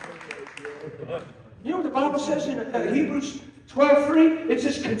 You know what the Bible says in Hebrews 12:3? It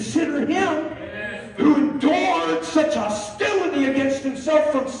says, consider Him who endured such hostility against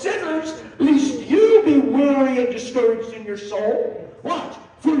Himself from sinners, lest you be weary and discouraged in your soul. Watch.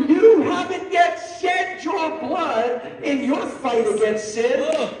 For you haven't yet shed your blood in your fight against sin.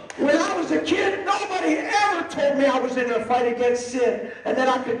 When I was a kid, nobody ever told me I was in a fight against sin and that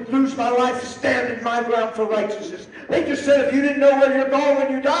I could lose my life standing my ground for righteousness. They just said, if you didn't know where you're going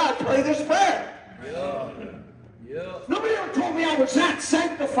when you die, play this prayer. Nobody ever told me I was that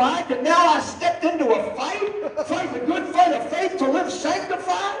sanctified, that now I stepped into a fight the good fight of faith to live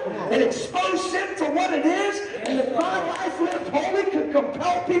sanctified and expose sin for what it is, and that my life lived holy could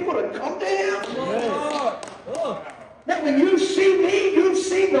compel people to come to Him. That when you see me, you've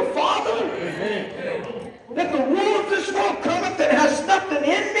seen the Father. That the rule of this world cometh that has nothing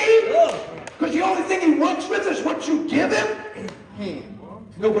in me, because the only thing He works with is what you give Him.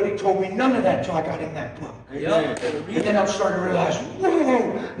 Nobody told me none of that until I got in that book. And then I'm starting to realize,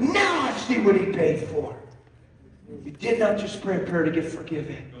 whoa, now I see what He paid for. You did not just pray a prayer to get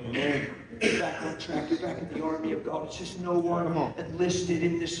forgiven. You're back on track. You're back in the army of God. It's just no one enlisted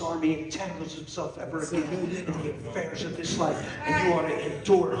in this army entangles himself ever again in the affairs of this life. And you ought to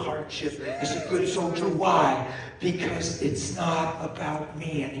endure hardship as a good soldier. Why? Because it's not about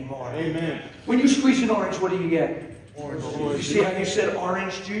me anymore. Amen. When you squeeze an orange, what do you get? Orange juice. You see how you said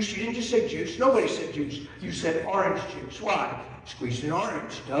orange juice? You didn't just say juice. Nobody said juice. You said orange juice. Why? Squeeze an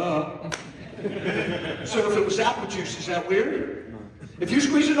orange. Duh. So if it was apple juice, is that weird? If you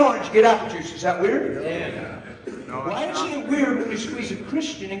squeeze an orange, you get apple juice. Is that weird? Yeah. Why isn't it weird when you squeeze a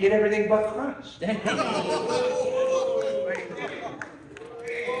Christian and get everything but Christ?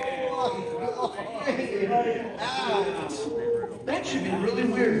 That should be really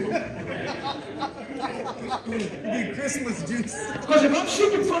weird. Christmas juice. Because if I'm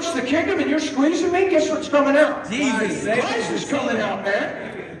seeking first the kingdom and you're squeezing me, guess what's coming out? Jesus. Christ is coming out,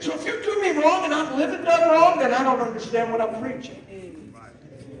 man. So if you do me wrong and I'm living done wrong, then I don't understand what I'm preaching.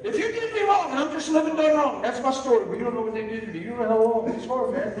 If you did me wrong and I'm just living done wrong, that's my story. But you don't know what they did to me. You don't know how long it's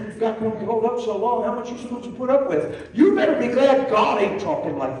for, man. God can only hold up so long. How much are you supposed to put up with? You better be glad God ain't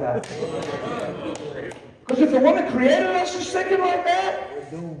talking like that. Because if the one that created us is thinking like that,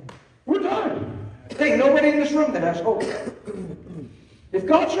 we're done. There ain't nobody in this room that has hope. If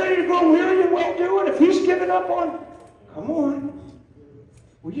God's ready to grow weary and well-doing, if He's given up on, come on.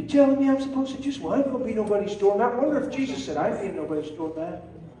 Were you telling me I'm supposed to just, well, I ain't going to be nobody's doormat? I wonder if Jesus said, I ain't being nobody's doormat.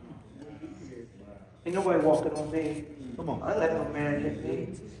 Ain't nobody walking on me. Come on. I let no man hit me.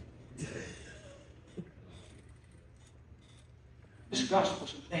 This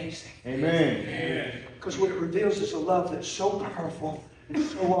gospel's amazing. Amen. Because what it reveals is a love that's so powerful and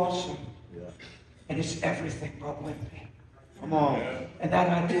so awesome. Yeah. And it's everything but wimpy. Come on. And that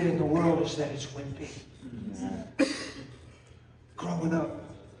idea in the world is that it's wimpy. Yeah. Growing up,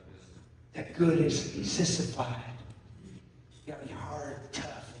 that good is sissified. You gotta be hard,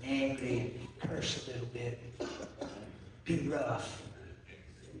 tough, and angry, and curse a little bit. Be rough.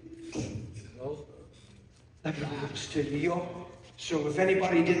 Let me read this to you. So if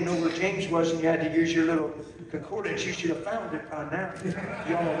anybody didn't know where James was and you had to use your little concordance, you should have found it by now.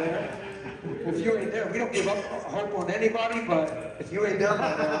 Y'all there? If you ain't there, we don't give up hope on anybody, but if you ain't there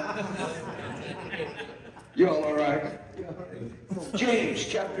by now, you all right? James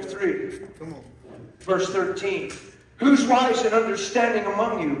chapter 3, verse 13. Who's wise and understanding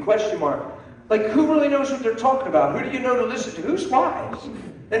among you? Question mark. Like, who really knows what they're talking about? Who do you know to listen to? Who's wise?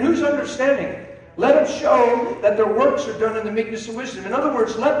 And who's understanding? Let them show that their works are done in the meekness of wisdom. In other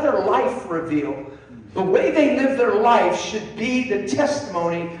words, let their life reveal. The way they live their life should be the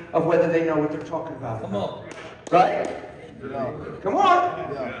testimony of whether they know what they're talking about. Come on. Right? Yeah. Come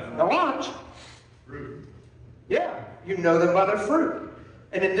on. Yeah. Now watch. Yeah. You know them by their fruit.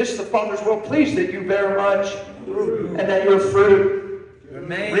 And in this the Father is well pleased that you bear much fruit, and that your fruit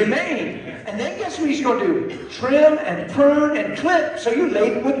remain. And then guess what he's going to do? Trim and prune and clip so you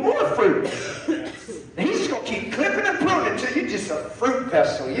laden with more fruit. And he's just going to keep clipping and pruning until you're just a fruit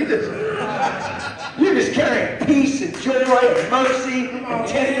vessel. You're just carrying peace and joy and mercy and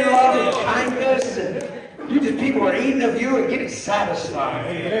tender love and kindness. And you just, people are eating of you and getting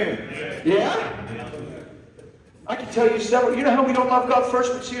satisfied. Yeah? I can tell you several, you know how we don't love God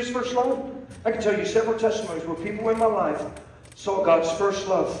first but see His first love? I can tell you several testimonies where people in my life saw God's first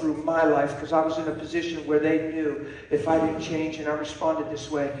love through my life because I was in a position where they knew if I didn't change and I responded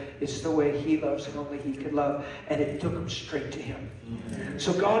this way, it's the way He loves and only He could love. And it took them straight to Him.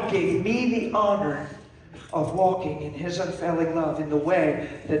 So God gave me the honor of walking in His unfailing love in the way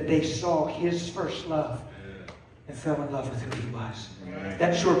that they saw His first love and fell in love with who He was.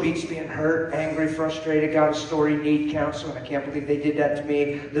 That sure beats being hurt, angry, frustrated, got a story, need counsel. I can't believe they did that to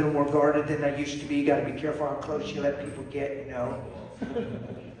me. A little more guarded than I used to be. You got to be careful how close you let people get, you know.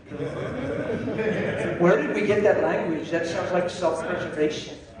 Where did we get that language? That sounds like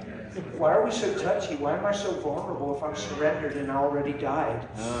self-preservation. Why are we so touchy? Why am I so vulnerable if I'm surrendered and I already died?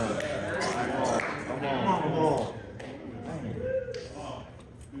 Come on.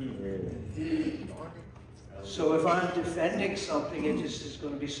 So if I'm defending something, it just is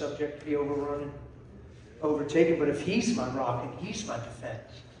going to be subject to be overrun and overtaken. But if He's my rock and He's my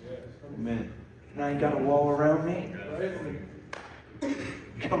defense, Amen. and I ain't got a wall around me,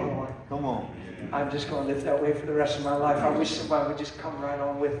 come on. Come on. I'm just going to live that way for the rest of my life. I wish somebody would just come right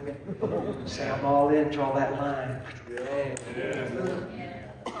on with me. Say, I'm all in, draw that line.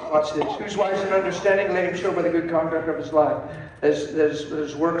 Watch this. Who's wise and understanding? Let him show by the good conduct of his life.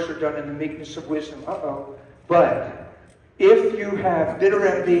 His works are done in the meekness of wisdom. But if you have bitter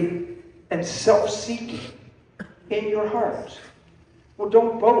envy and self-seeking in your hearts, well,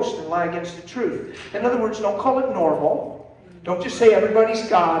 don't boast and lie against the truth. In other words, don't call it normal. Don't just say everybody's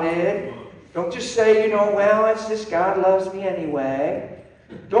got it. Don't just say, well, it's just God loves me anyway.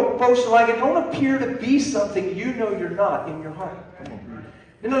 Don't boast and lie against it. Don't appear to be something you know you're not in your heart.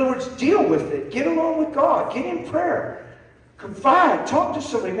 In other words, deal with it. Get along with God. Get in prayer. Confide. Talk to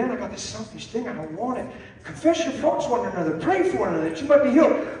somebody. Man, I got this selfish thing. I don't want it. Confess your faults to one another. Pray for one another that you might be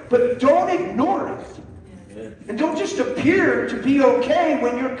healed. But don't ignore it. And don't just appear to be okay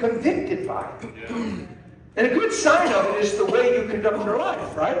when you're convicted by it. And a good sign of it is the way you conduct your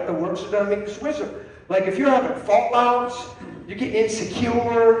life, right? The works are done in meekness and wisdom. Like if you're having fallouts, you get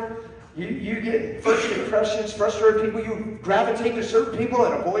insecure, you get first impressions, frustrated people, you gravitate to certain people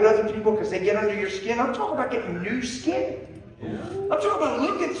and avoid other people because they get under your skin. I'm talking about getting new skin. I'm talking about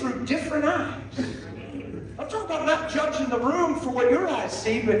looking through different eyes. I'm talking about not judging the room for what your eyes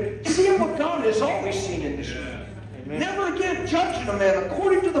see, but seeing what God has always seen in this room. Never again judging a man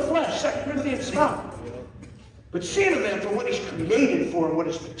according to the flesh, 2 Corinthians 5. But seeing a man for what he's created for and what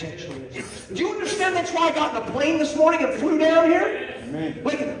his potential is. Do you understand that's why I got in a plane this morning and flew down here? Amen.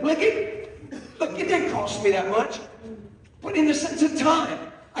 Look, it didn't cost me that much. But in the sense of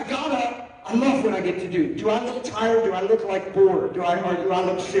time, I got up. I love what I get to do. Do I look tired? Do I look like bored? Or do I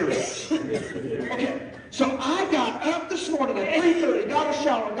look serious? Okay. So I got up this morning at 3:30, got a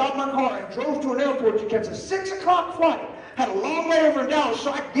shower, got my car, and drove to an airport to catch a 6 o'clock flight. Had a long layover in Dallas,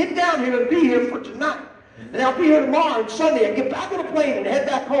 so I could get down here and be here for tonight. And I'll be here tomorrow and Sunday and get back on a plane and head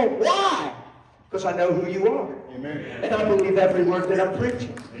back home. Why? Because I know who you are. Amen. And I believe every word that I'm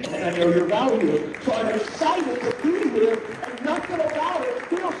preaching. And I know your value. So I'm excited to be here, and nothing about it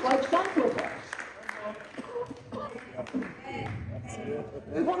feels like sacrifice.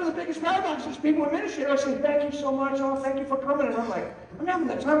 And one of the biggest paradoxes people in ministry are saying, thank you so much, oh, thank you for coming. And I'm like, I'm having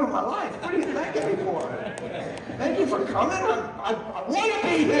the time of my life. What are you thanking me for? Thank you for coming. I want to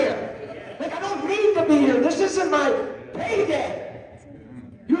be here. Like, I don't need to be here. This isn't my payday.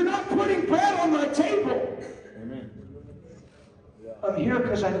 You're not putting bread on my table. Amen. I'm here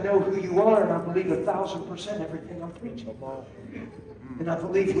because I know who you are, and I believe 1,000% everything I'm preaching. And I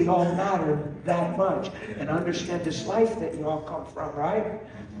believe we all matter that much. And I understand this life that you all come from, right?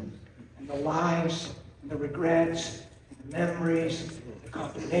 And the lies, and the regrets, and the memories, the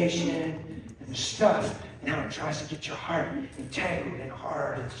condemnation, and the stuff, and how it tries to get your heart entangled and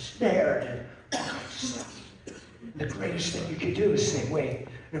hard and snared and all kinds of stuff. The greatest thing you could do is say, wait,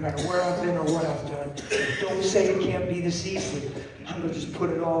 no matter where I've been or what I've done, don't say it can't be this easy. I'm going to just put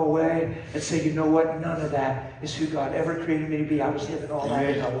it all away and say, you know what? None of that is who God ever created me to be. I was living all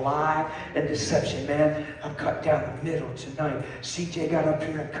that in a lie and deception, man. I'm cut down the middle tonight. CJ got up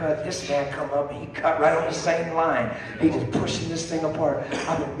here and cut. This man come up and he cut right on the same line. He just pushing this thing apart.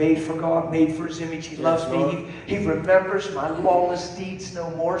 I've been made for God, made for His image. He loves me. He remembers my lawless deeds no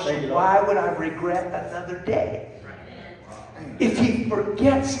more. So why would I regret another day? If He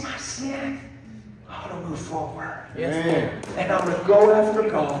forgets my sin, I ought to move forward. Yes. And I'm going to go after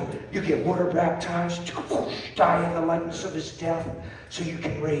God. You get water baptized, die in the likeness of His death, so you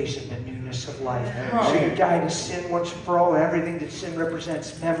can raise in the newness of life. So you die to sin once and for all. Everything that sin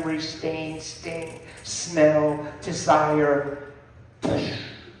represents, memory, stain, smell, desire.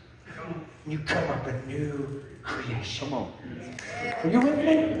 You come up a new creation. Come on. Are you with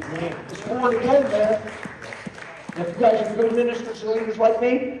me? It's more to go, man. If you guys are good ministers and leaders like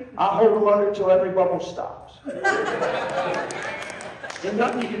me, I'll hold them under till every bubble stops. There's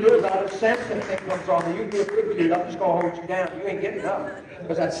nothing you can do about it. Samson thing comes on me. You can be a big dude, I'm just going to hold you down. You ain't getting up.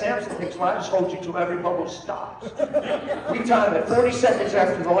 Because that Samson thing's I just hold you till every bubble stops. We time it 30 seconds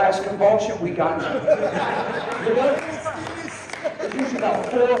after the last convulsion, we got you. You know? There's usually about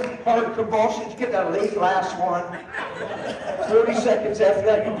 4 hard convulsions. You get that late last one. 30 seconds after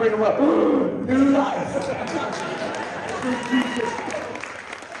that, you bring them up. New life.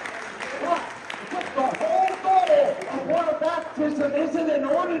 The whole goal of water baptism isn't an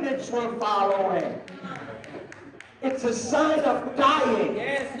ordinance we're following. It's a sign of dying.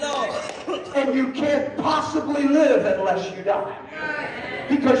 Yes, Lord. And you can't possibly live unless you die.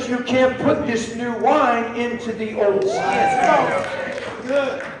 Because you can't put this new wine into the old skin.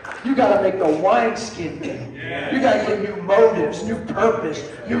 You got to make the wine skin new. You got to get new motives, new purpose,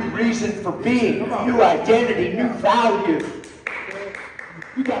 new reason for being, new identity, new value.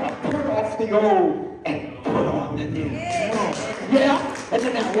 You got to put off the old and put on the new. Yeah? And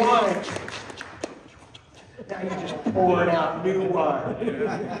then that wine. Now you're just pouring out new wine.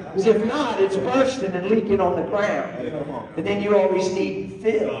 Because if not, it's bursting and leaking on the ground. And then you always need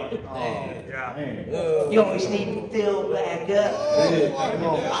filled. You always need filled back up. I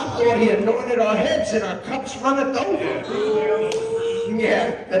thought He anointed our heads and our cups runneth over.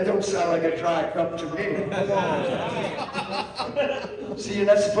 Yeah, that don't sound like a dry cup to me. See, you're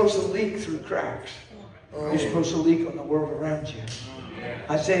not supposed to leak through cracks. You're supposed to leak on the world around you.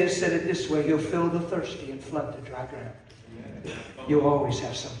 Isaiah said it this way, He'll fill the thirsty and flood the dry ground. You'll always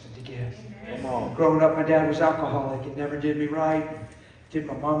have something to give. Growing up, my dad was alcoholic and never did me right. Did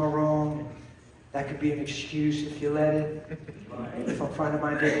my mama wrong. That could be an excuse if you let it. If I'm finding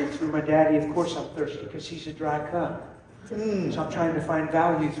my daddy through my daddy, of course I'm thirsty because he's a dry cup. So I'm trying to find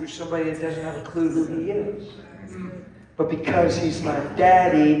value through somebody that doesn't have a clue who he is. But because he's my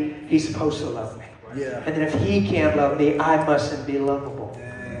daddy, he's supposed to love me. Yeah. And then if he can't love me, I mustn't be lovable.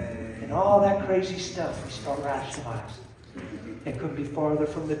 And all that crazy stuff we start rationalizing. It couldn't be farther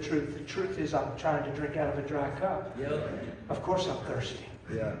from the truth. The truth is I'm trying to drink out of a dry cup. Yep. Of course I'm thirsty.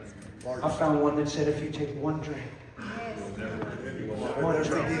 Yeah. I found one that said if you take one drink,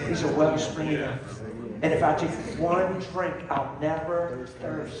 he's a wellspring enough. And if I take one drink, I'll never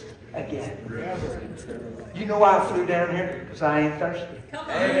thirst again. You know why I flew down here? Because I ain't thirsty. Come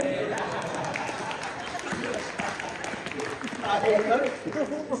on. I ain't thirsty.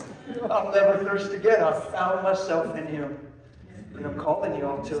 I'll never thirst again. I found myself in Him. And I'm calling you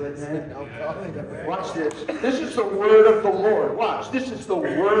all to it, man. Watch this. This is the word of the Lord. Watch. This is the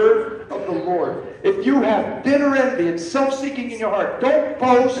word of the Lord. If you have bitter envy and self-seeking in your heart, don't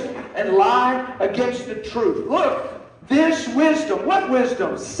boast and lie against the truth. Look, this wisdom, what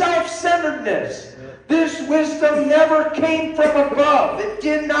wisdom? Self-centeredness. This wisdom never came from above. It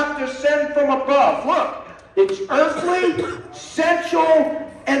did not descend from above. Look, it's earthly, sensual,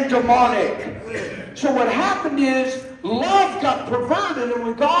 and demonic. So what happened is, love got perverted, and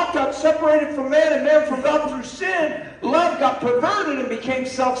when God got separated from man and man from God through sin, love got perverted and became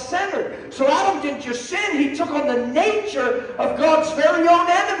self-centered. So Adam didn't just sin, he took on the nature of God's very own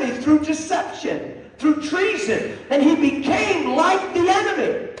enemy through deception, through treason, and he became like the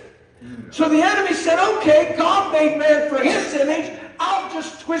enemy. So the enemy said, okay, God made man for His image, I'll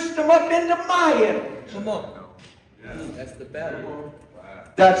just twist him up into my image. Come on. That's the battle.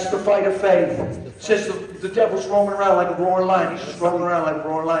 That's the fight of faith. It says the devil's roaming around like a roaring lion. He's just roaming around like a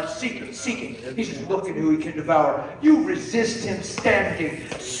roaring lion, seeking. He's just looking who he can devour. You resist him standing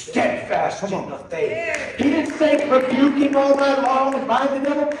steadfast in the faith. He didn't say rebuking all night long and bind the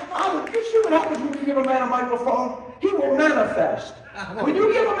devil. You see what happens when you give a man a microphone? He will manifest. When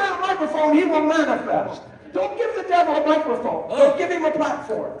you give a man a microphone, he will manifest. Don't give the devil a microphone. Don't give him a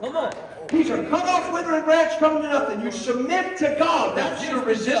platform. Come on. He's a cut off, withering branch coming to nothing. You submit to God. That's your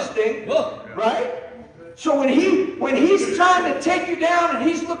resisting, right? So when he's trying to take you down and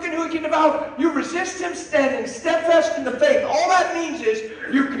he's looking who he can devour, you resist him standing steadfast in the faith. All that means is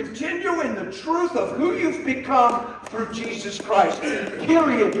you continue in the truth of who you've become through Jesus Christ.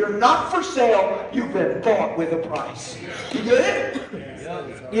 Period. You're not for sale. You've been bought with a price. You get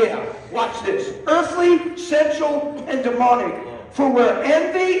it? Yeah. Watch this. Earthly, sensual, and demonic. For where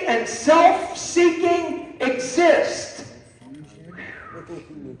envy and self-seeking exist,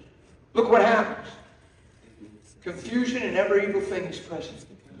 look what happens. Confusion and every evil thing is present.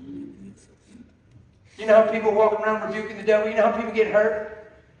 You know how people walk around rebuking the devil? You know how people get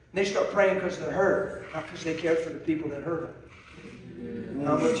hurt? And they start praying because they're hurt, not because they care for the people that hurt them.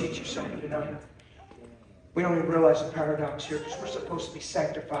 I'm going to teach you something tonight. We don't even realize the paradox here, because we're supposed to be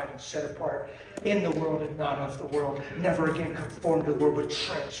sanctified and set apart in the world and not of the world. Never again conform to the world, but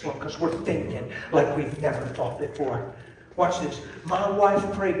transform, because we're thinking like we've never thought before. Watch this. My wife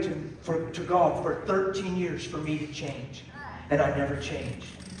prayed to God for 13 years for me to change, and I never changed.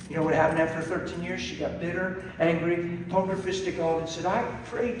 You know what happened after 13 years? She got bitter, angry, pumped her fist at God and said, I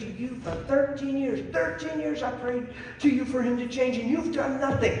prayed to you for 13 years. 13 years I prayed to you for him to change, and you've done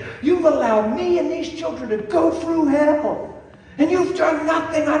nothing. You've allowed me and these children to go through hell, and you've done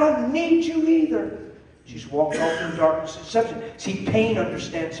nothing. I don't need you either. She's walked off in darkness and deception. See, pain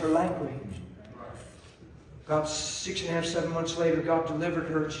understands her language. About 6.5, 7 months later, God delivered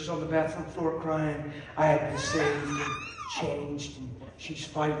her. She's on the bathroom floor crying. I had been saved and changed, and she's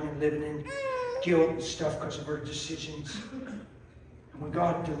fighting and living in guilt and stuff because of her decisions. And when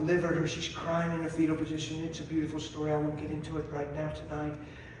God delivered her, she's crying in a fetal position. It's a beautiful story. I won't get into it right now tonight.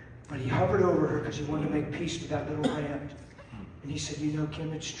 But he hovered over her because he wanted to make peace with that little hand. And he said, you know,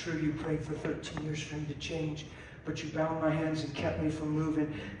 Kim, it's true. You prayed for 13 years for him to change. But you bound my hands and kept me from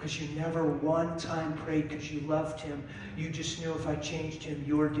moving because you never one time prayed because you loved him. You just knew if I changed him,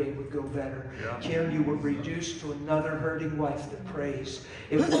 your day would go better. Yeah. Kim, you were reduced to another hurting wife that prays.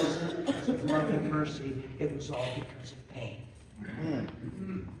 It wasn't because of love and mercy. It was all because of pain.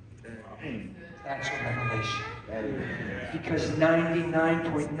 That's a revelation. Because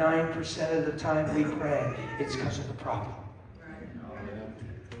 99.9% of the time we pray, it's because of the problem.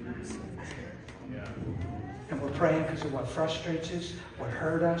 And we're praying because of what frustrates us, what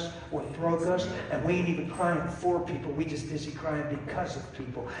hurt us, what broke us. And we ain't even crying for people. We just busy crying because of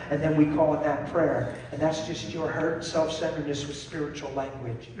people. And then we call it that prayer. And that's just your hurt and self-centeredness with spiritual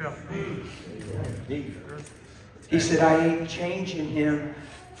language. Yeah. He said, I ain't changing him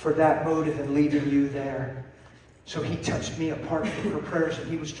for that motive and leaving you there. So he touched me apart from her prayers,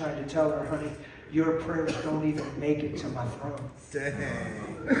 and he was trying to tell her, honey, your prayers don't even make it to my throne.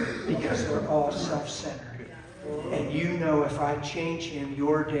 Dang. Because they're all self-centered. And you know if I change him,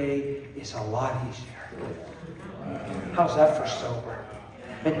 your day is a lot easier. How's that for sober?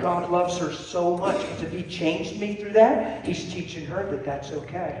 And God loves her so much, because if he changed me through that, he's teaching her that that's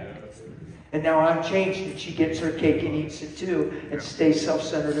okay. And now I'm changed, and she gets her cake and eats it too, and stays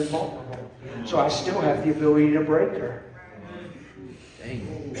self-centered and vulnerable. So I still have the ability to break her.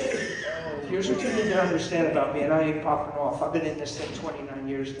 Here's what you need to understand about me, and I ain't popping off. I've been in this thing 29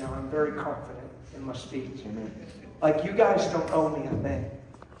 years now. I'm very confident in my speech. Like, you guys don't owe me a thing.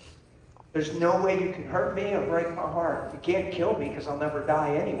 There's no way you can hurt me or break my heart. You can't kill me because I'll never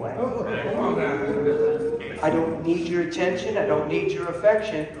die anyway. I don't need your attention. I don't need your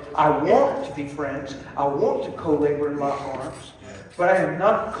affection. I want to be friends. I want to co-labor and lock arms. But I am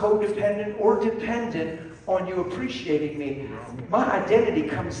not codependent or dependent on you appreciating me. My identity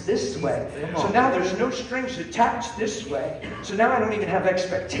comes this way. So now there's no strings attached this way. So now I don't even have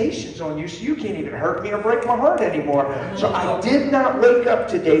expectations on you, so you can't even hurt me or break my heart anymore. So I did not wake up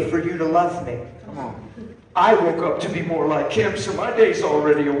today for you to love me. I woke up to be more like him, so my day's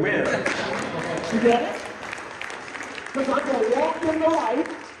already a win. You get it? Because I'm going to walk in the light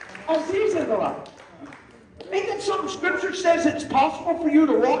as he's in the light. Ain't that something Scripture says it's possible for you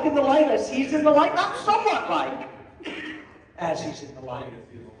to walk in the light as he's in the light? Not somewhat like, as he's in the light.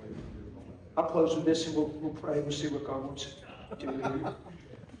 I'll close with this and we'll pray. We'll see what God wants to do.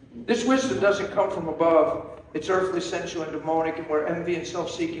 This wisdom doesn't come from above. It's earthly, sensual, and demonic, and where envy and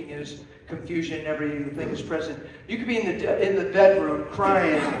self-seeking is, confusion and every evil thing is present. You could be in the bedroom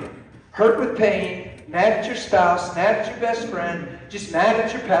crying, hurt with pain, mad at your spouse, mad at your best friend, just mad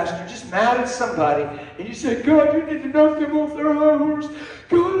at your pastor, just mad at somebody, and you say, God, you need to knock them off their high horse.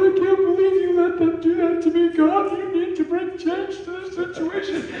 God, I can't believe you let them do that to me. God, you need to bring change to this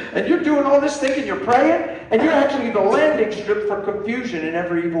situation. And you're doing all this thinking, you're praying, and you're actually the landing strip for confusion in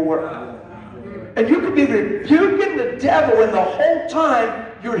every evil work. And you could be rebuking the devil, and the whole time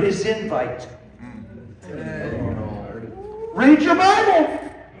you're his invite. Read your Bible.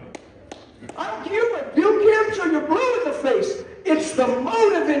 I don't care you rebuke him till you're blue in the face. It's the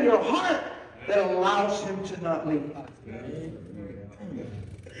motive in your heart that allows him to not leave.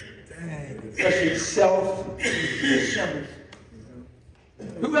 Especially it's self-centered.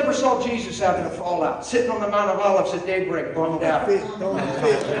 Whoever saw Jesus having a fallout, sitting on the Mount of Olives at daybreak, bummed out.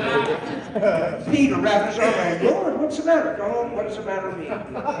 Peter wrapped his arm around, Lord, what's the matter? God, what's the matter with me?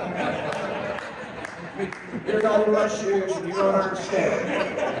 You're not in my shoes and you don't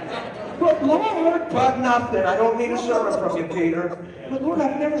understand. But Lord, but nothing. I don't need a sermon from you, Peter. But Lord,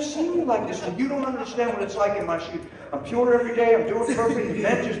 I've never seen you like this. You don't understand what it's like in my shoes. I'm pure every day. I'm doing perfect. And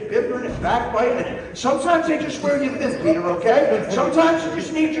men just bickering and backbiting. And sometimes they just wear you thin, Peter, okay? Sometimes you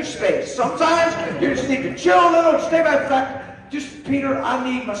just need your space. Sometimes you just need to chill a little and stay back. In fact, just, Peter, I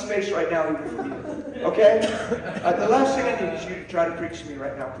need my space right now even from you. Okay? The last thing I need is you to try to preach to me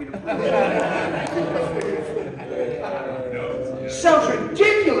right now, Peter. Sounds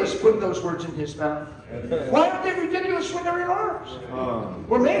ridiculous putting those words in his mouth. Why aren't they ridiculous when they're in ours?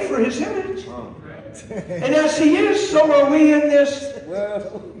 We're made for his image. And as he is, so are we in this.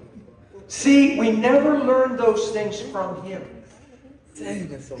 See, we never learned those things from him. Dang,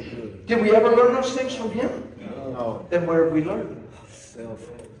 that's so good. Did we ever learn those things from him? No. Then where did we learn them? Self.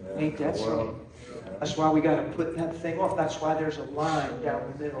 Ain't that so? That's why we got to put that thing off. That's why there's a line down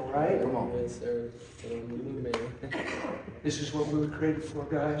the middle, right? Come on. Yes, sir. This is what we were created for,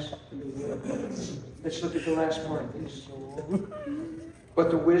 guys. Let's look at the last part of this.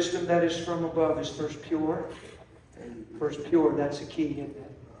 But the wisdom that is from above is first pure. First pure, that's the key, isn't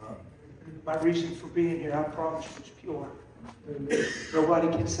it? My reason for being here, I promise you, is pure. Nobody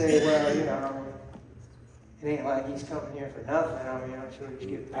can say, well, you know, it ain't like he's coming here for nothing. I mean, I'm sure he's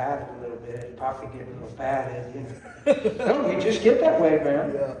getting patted a little bit, pocket getting a little patted, you know. No, you just get that way,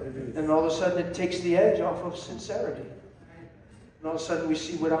 man. Yeah, it is. And all of a sudden it takes the edge off of sincerity. And all of a sudden we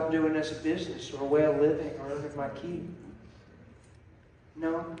see what I'm doing as a business or a way of living or earning my keep.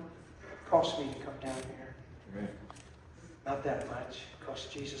 No, it costs me to come down here. Amen. Not that much. It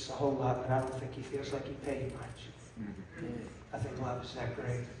costs Jesus a whole lot, but I don't think he feels like he paid much. I think love is that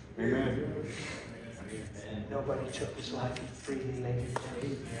great. Amen. Nobody took his life and freely laid it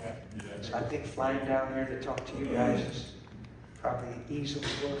down. So I think flying down here to talk to you guys is probably easily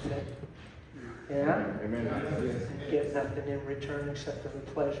worth it. Yeah? Amen. And get nothing in return except for the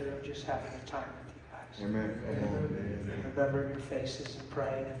pleasure of just having a time with you guys. Amen. And remembering your faces and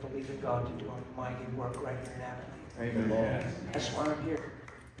praying and believing God to do a mighty work right here in Abilene. Amen. That's why I'm here.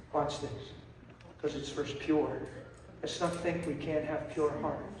 Watch this. Because it's first pure. Let's not think we can't have pure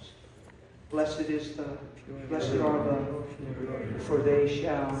hearts. Blessed are the, for they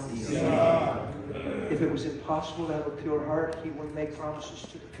shall see God. If it was impossible to have a pure heart, he wouldn't make promises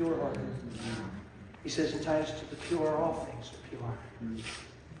to the pure heart. He says in Titus, to the pure, all things are pure.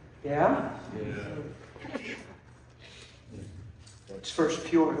 Yeah? It's first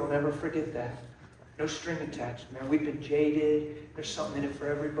pure. You'll never forget that. No string attached, man. We've been jaded. There's something in it for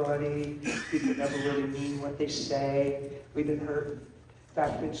everybody. People never really mean what they say. We've been hurt. In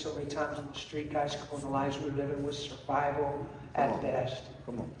fact, been so many times on the street, guys, calling the lives we're living with survival at best.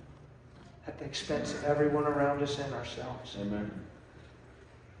 Come on. At the expense of everyone around us and ourselves. Amen.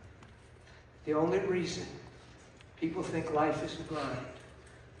 The only reason people think life is a grind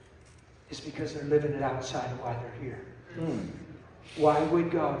is because they're living it outside of why they're here. Why would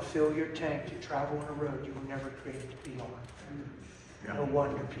God fill your tank to travel on a road you were never created to be on? No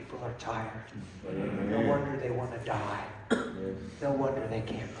wonder people are tired. No wonder they want to die. No wonder they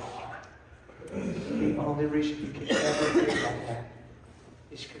can't go on. The only reason you can ever feel like that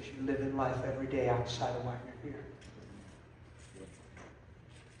is because you live in life every day outside of why you're here.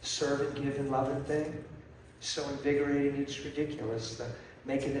 The serve and give and love and thing is so invigorating, it's ridiculous.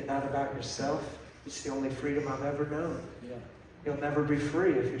 Making it not about yourself, it's the only freedom I've ever known. Yeah. You'll never be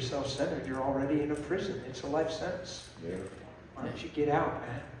free if you're self-centered. You're already in a prison. It's a life sentence. Yeah. Why don't you get out,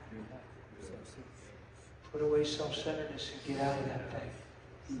 man? Put away self-centeredness and get out of that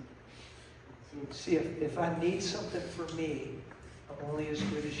thing. See, if I need something for me, I'm only as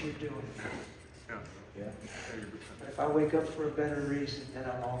good as you're doing. Yeah. But if I wake up for a better reason, then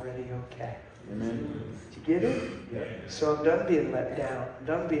I'm already okay. Amen. Did you get it? Yeah. So I'm done being let down. I'm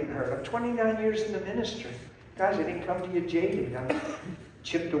done being hurt. I'm 29 years in the ministry. Guys, I didn't come to you jaded. I'm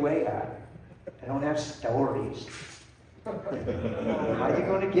chipped away at. I don't have stories. How are you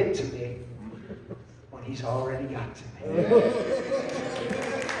going to get to me when he's already got to me?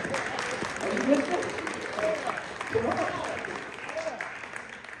 Are you with me? Come on.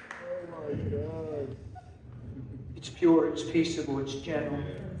 Oh my God. It's pure, it's peaceable, it's gentle,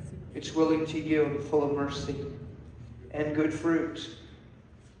 it's willing to yield, full of mercy and good fruits.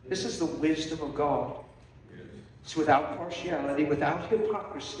 This is the wisdom of God. It's without partiality, without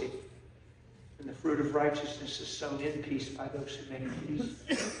hypocrisy. And the fruit of righteousness is sown in peace by those who make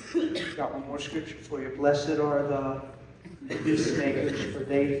peace. Got one more scripture for you. Blessed are the peacemakers, for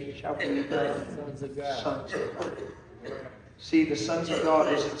they shall be the Sons of God. sons of God. See, the sons of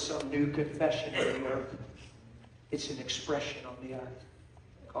God isn't some new confession on the earth. It's an expression on the earth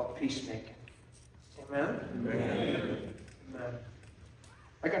called peacemaking. Amen? Amen. Amen.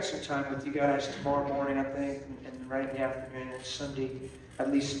 I got some time with you guys tomorrow morning, I think, and right in the afternoon and Sunday,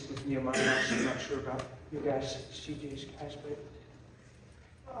 at least with Nehemiah. I'm not sure about you guys, CJ's guys, but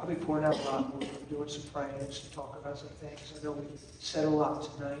I'll be pouring out a lot. We're doing some praying and some talk about some things. I know we said a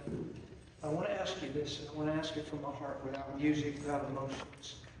lot tonight. I want to ask you this, and I want to ask it from my heart without music, without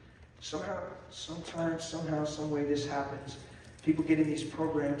emotions. Sometimes, somehow, some way this happens. People get in these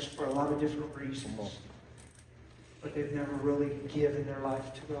programs for a lot of different reasons, but they've never really given their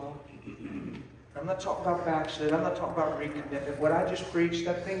life to God. I'm not talking about backslid. I'm not talking about recommitment. What I just preached,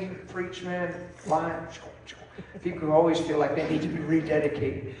 that thing you preach, man, flying. People always feel like they need to be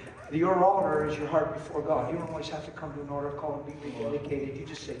rededicated. Your altar is your heart before God. You don't always have to come to an altar call and be rededicated. You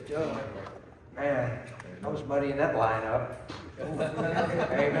just say, duh, man, I was muddy in that lineup.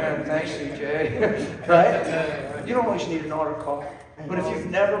 Amen. Thanks, CJ. Right? You don't always need an altar call. But if you've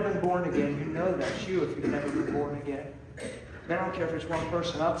never been born again, you know that's you if you've never been born again. Man, I don't care if it's one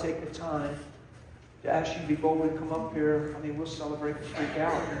person. I'll take the time to ask you to be bold and come up here. I mean, we'll celebrate and freak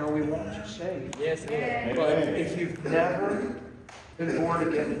out. You know, we want you saved. Yes, Lord. But if you've never been born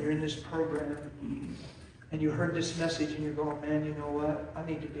again and you're in this program and you heard this message and you're going, man, you know what? I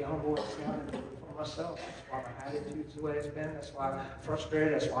need to be humble and accountable for myself. That's why my attitude's the way it's been. That's why I'm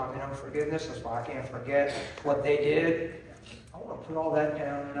frustrated. That's why I'm in unforgiveness. That's why I can't forget what they did. I want to put all that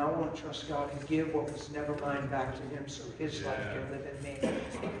down and I want to trust God and give what was never mine back to Him so His life can live in me.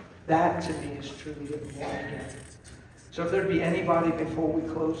 That to me is truly living born again. So if there'd be anybody before we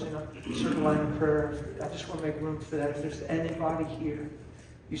close in a certain line of prayer, I just want to make room for that. If there's anybody here,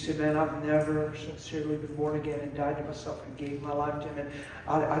 you say, man, I've never sincerely been born again and died to myself and gave my life to Him.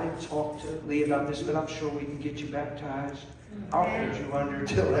 And I didn't talk to Lee about this, but I'm sure we can get you baptized. I'll hold you under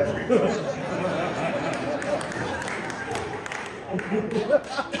till everybody.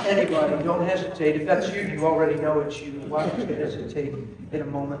 Anybody, don't hesitate. If that's you, you already know it's you. Why don't you hesitate in a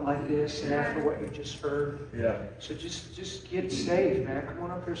moment like this and after what you just heard? Yeah. So just get saved, man. Come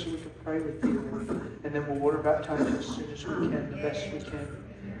on up here so we can pray with you. And then we'll water baptize you as soon as we can, the best we can.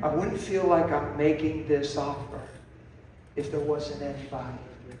 I wouldn't feel like I'm making this offer if there wasn't anybody.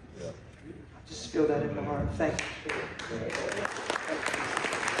 Yeah. I just feel that in my heart. Thank you. Thank you.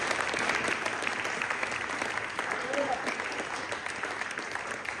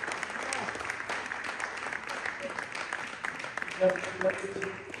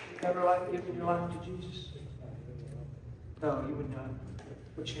 Never like giving your life to Jesus? No, you would not.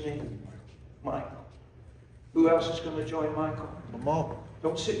 What's your name? Michael. Who else is going to join Michael? Come on.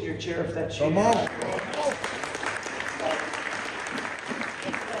 Don't sit in your chair if that's you. Come on.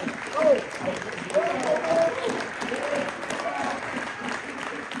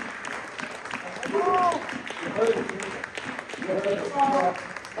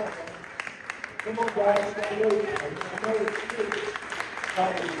 Come on, guys.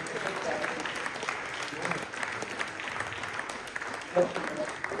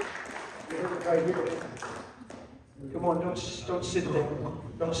 Come on, don't sit there.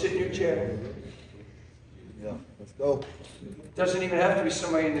 Don't sit in your chair. Yeah, let's go. Doesn't even have to be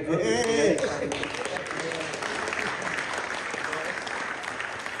somebody in the group.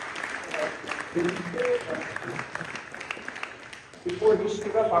 Before he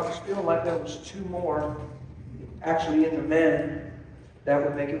stood up, I was feeling like there was two more actually in the men. That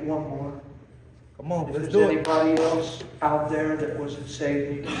would make it one more. Come on, If let's there's do it. anybody else out there that wasn't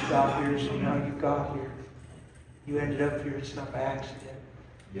saved, you just got here, so now you got here. You ended up here, it's not by accident.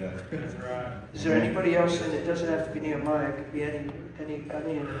 Yeah. That's right. Is there anybody else, and it doesn't have to be Nehemiah, it could be any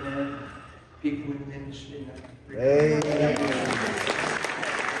of the men. people in ministry. Amen.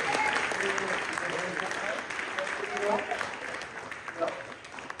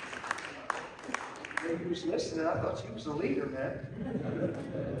 He was listening. I thought he was the leader, man.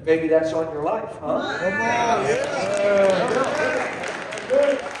 Maybe that's on your life, huh? Come on, yeah.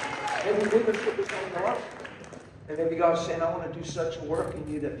 Maybe leadership is on your life. And maybe God's saying, I want to do such a work in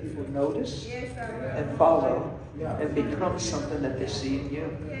you that people notice and follow and become something that they see in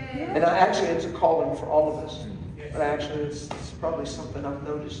you. And actually, it's a calling for all of us. But actually, it's probably something I've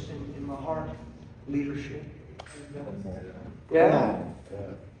noticed in my heart. Leadership. Yeah?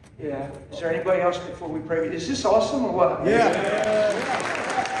 Yeah. Is there anybody else before we pray? Is this awesome or what? Yeah.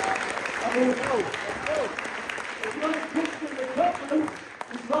 I mean,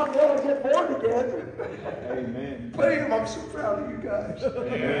 it's not well to get born again. Amen. Bam, I'm so proud of you guys.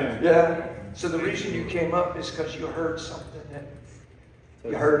 Amen. Yeah. So the reason you came up is because you heard something that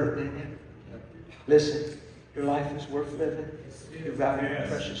you heard it, didn't you? Listen, your life is worth living. You're valuable and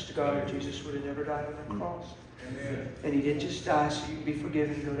precious to God, and Jesus would have never died on the cross. And he didn't just die so you can be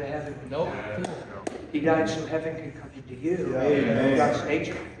forgiven and go to heaven. Nope. He died so heaven can come into you. Amen. God's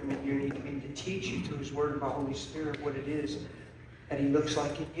nature can come into you. He can to teach you through his word by Holy Spirit what it is that he looks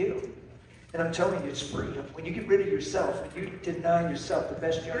like in you. And I'm telling you, it's freedom. When you get rid of yourself, when you deny yourself, the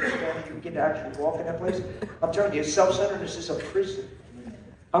best you understand, you get to actually walk in that place. I'm telling you, self-centeredness is a prison.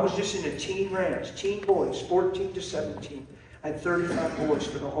 I was just in a teen ranch, teen boys, 14 to 17. I had 35 boys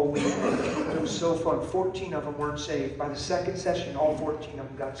for the whole week. It was so fun. 14 of them weren't saved. By the second session, all 14 of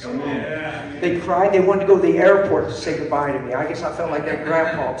them got saved. They cried. They wanted to go to the airport to say goodbye to me. I guess I felt like their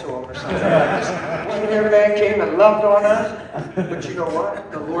grandpa to them or something like this. One air man came and loved on us. But you know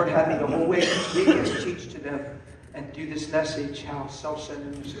what? The Lord had me the whole week to teach to them and do this message, how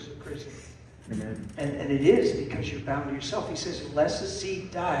self-centeredness is a prison. And it is because you're bound to yourself. He says, unless a seed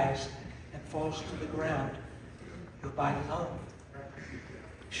dies and falls to the ground, you'll abide alone.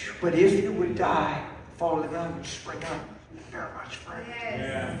 But if you would die, fall to the ground, and spring up, very much fruit.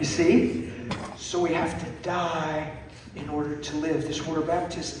 You see? So we have to die in order to live. This water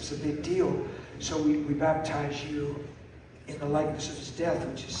baptism is a big deal. So we baptize you in the likeness of his death,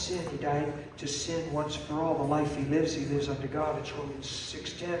 which is sin. He died to sin once for all. The life he lives unto God. It's Romans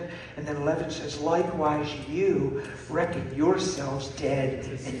 6:10. And then 11 says, likewise you reckon yourselves dead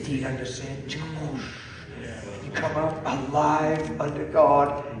indeed unto sin. You come up alive unto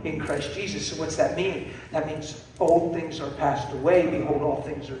God in Christ Jesus. So what's that mean? That means old things are passed away. Behold, all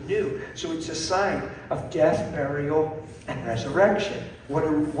things are new. So it's a sign of death, burial, and resurrection. What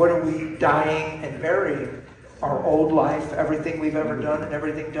are we dying and burying? Our old life, everything we've ever done and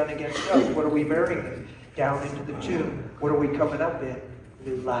everything done against us. What are we burying? Down into the tomb. What are we coming up in?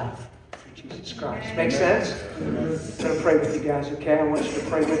 New life through Jesus Christ. Make sense? I'm going to pray with you guys, okay? I want you to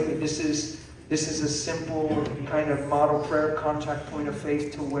pray with me. This is a simple kind of model prayer, contact point of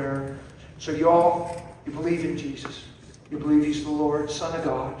faith to where. So you believe in Jesus. You believe he's the Lord, Son of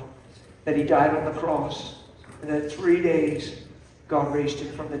God. That he died on the cross. And that 3 days, God raised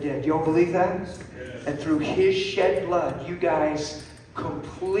him from the dead. You all believe that? And through his shed blood, you guys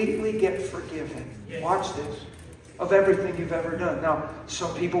completely get forgiven. Watch this. Of everything you've ever done. Now,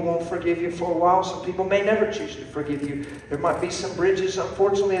 some people won't forgive you for a while. Some people may never choose to forgive you. There might be some bridges,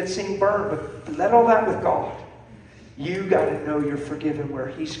 unfortunately, that seem burned. But let all that with God. You got to know you're forgiven where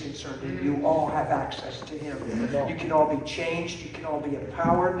he's concerned. And you all have access to him. You can all be changed. You can all be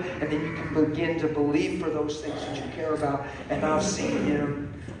empowered. And then you can begin to believe for those things that you care about. And I've seen him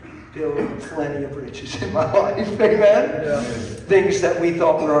build plenty of bridges in my life. Amen? Yeah. Things that we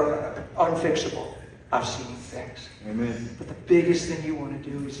thought were unfixable. I've seen him fix. Amen. But the biggest thing you want to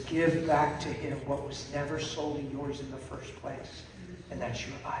do is give back to him what was never solely yours in the first place. And that's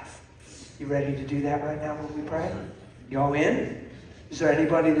your life. You ready to do that right now when we pray? Y'all in? Is there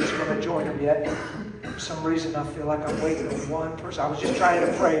anybody that's going to join him yet? For some reason, I feel like I'm waiting on one person. I was just trying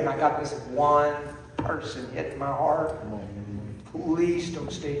to pray, and I got this one person hitting my heart. Please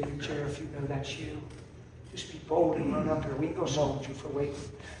don't stay in your chair if you know that's you. Just be bold and run up here. We can go solve you for waiting.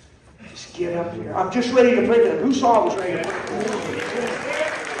 Just get up here. I'm just ready to pray to them. Who saw I was ready to pray?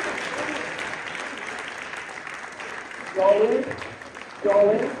 Y'all in? Y'all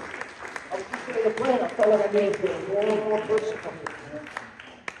in? I was just ready to pray. I felt like I needed to one more person come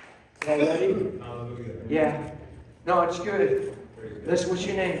in. Y'all ready? Yeah. No, it's good. Listen, what's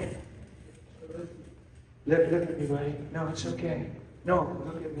your name? Look at me, buddy. No, it's okay. No,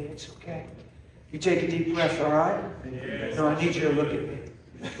 look at me. It's okay. You take a deep breath, all right? No, I need you to look at me.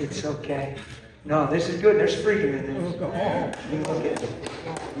 It's okay. No, this is good. There's freedom in this. You look at it.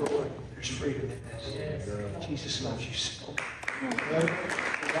 Lord, there's freedom in this. Jesus loves you so much.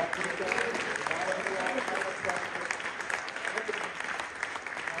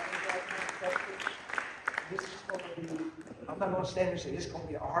 things that it's going to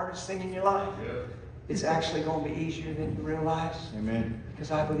be the hardest thing in your life, it's actually going to be easier than you realize. Amen.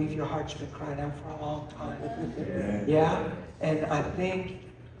 Because I believe your heart's been crying out for a long time. Yeah? And I think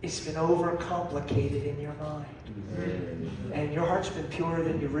it's been overcomplicated in your mind. And your heart's been purer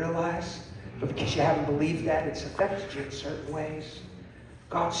than you realize. But because you haven't believed that, it's affected you in certain ways.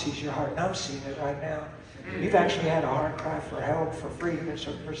 God sees your heart, and I'm seeing it right now. You've actually had a heart cry for help, for freedom, and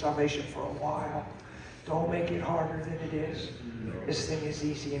for salvation for a while. Don't make it harder than it is. This thing is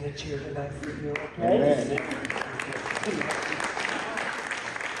easy, and it's here tonight for you, okay?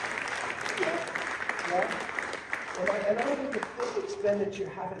 And I don't think it's been that you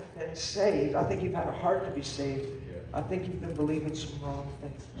haven't been saved. I think you've had a heart to be saved. I think you've been believing some wrong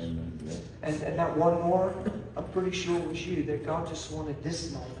things. And that one more, I'm pretty sure it was you, that God just wanted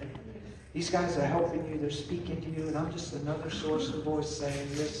this moment. These guys are helping you, they're speaking to you, and I'm just another source of voice saying,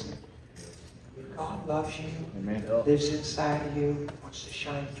 listen, God loves you, lives inside of you, wants to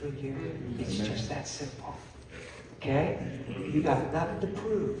shine through you. It's just that simple. Okay? You got nothing to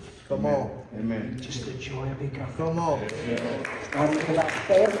prove. Come on. Amen. Just the joy of becoming. Come on. It's not even about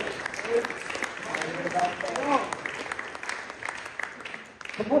faith. It's not even about faith.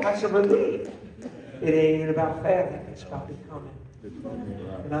 Come on, that's a relief. It ain't even about failing, it's about becoming.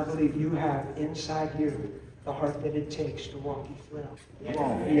 And I believe you have inside you the heart that it takes to walk you through.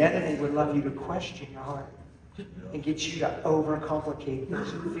 The enemy would love you to question your heart and get you to overcomplicate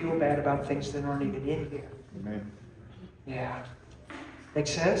things and feel bad about things that aren't even in here. Amen. Yeah. Make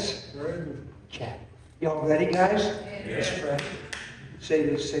sense? Okay. Y'all ready, guys? Let's pray. Say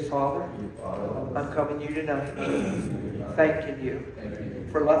this. Say, Father, I'm coming to you tonight, thanking you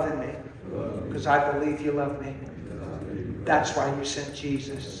for loving me, because I believe you love me. That's why you sent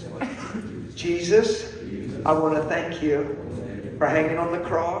Jesus. Jesus, I want to thank you for hanging on the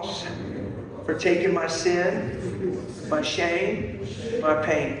cross, for taking my sin, my shame, my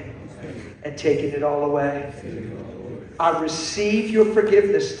pain, and taking it all away. I receive your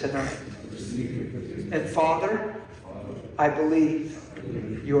forgiveness tonight. And Father, I believe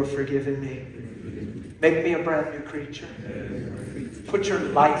you're forgiving me. Make me a brand new creature. Put your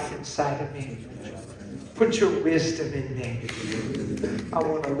life inside of me. Put your wisdom in me. I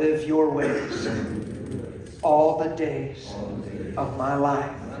want to live your ways all the days of my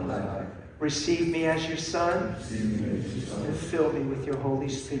life. Receive me as your son and fill me with your Holy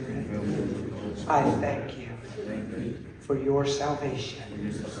Spirit. I thank you for your salvation.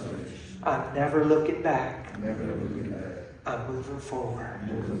 I'm never looking back. I'm moving forward.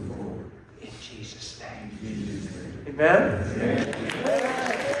 In Jesus' name. Amen?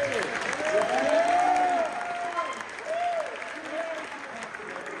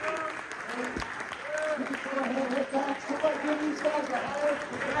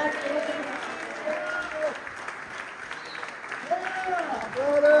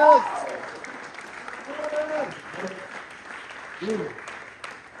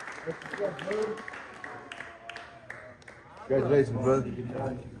 Congratulations, brother.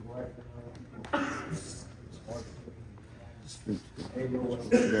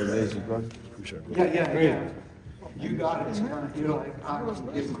 Congratulations, brother. Yeah. You got it tonight. You're like, I want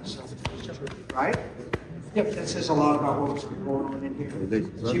to give myself. Right? Yep, that says a lot about what's been going on in here.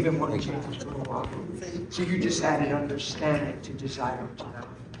 So you've been wanting changes for a while. So you just added understanding to desire tonight.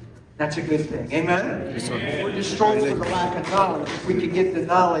 That's a good thing. Amen? We're destroyed for the lack of knowledge. If we can get the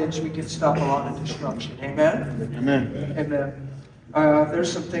knowledge, we can stop a lot of destruction. Amen? Amen. Amen.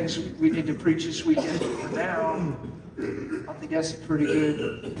 There's some things we need to preach this weekend. For now, I think that's a pretty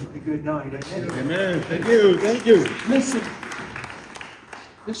good night. Amen? Amen. Thank you. Thank you. Listen,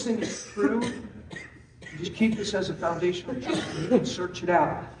 this thing is true. Just keep this as a foundational truth. You can search it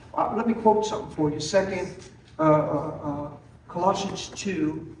out. Let me quote something for you. Colossians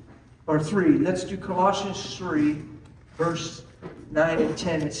 2 or 3. Let's do Colossians 3, verse 9 and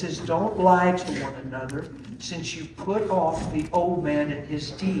 10. It says, "Don't lie to one another, since you put off the old man and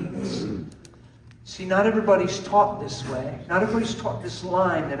his deeds." See, not everybody's taught this way. Not everybody's taught this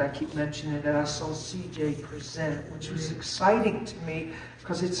line that I keep mentioning that I saw CJ present, which was exciting to me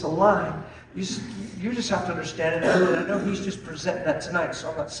because it's a line. You just have to understand it. And I know he's just presenting that tonight, so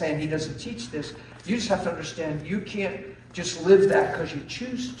I'm not saying he doesn't teach this. You just have to understand you can't just live that because you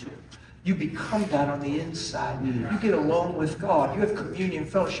choose to. You become that on the inside. You get alone with God. You have communion,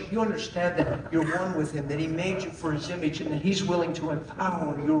 fellowship. You understand that you're one with Him, that He made you for His image, and that He's willing to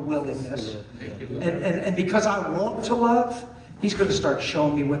empower your willingness. And because I want to love, He's going to start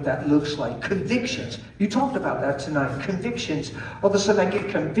showing me what that looks like. Convictions. You talked about that tonight. Convictions. All of a sudden I get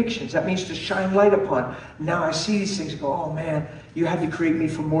convictions. That means to shine light upon. Now I see these things and go, oh man, you had to create me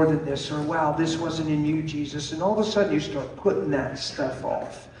for more than this. Or wow, this wasn't in you, Jesus. And all of a sudden you start putting that stuff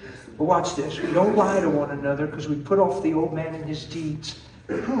off. But watch this. We don't lie to one another because we put off the old man and his deeds.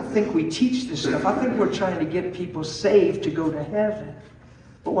 I don't think we teach this stuff. I think we're trying to get people saved to go to heaven.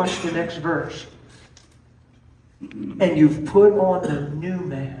 But watch the next verse. And you've put on the new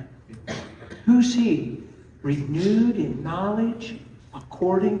man. Who's he? Renewed in knowledge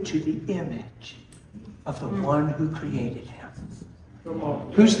according to the image of the one who created him.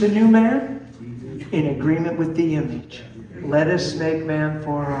 Who's the new man? In agreement with the image. Let us make man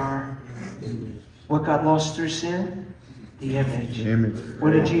for our... What got lost through sin? The image.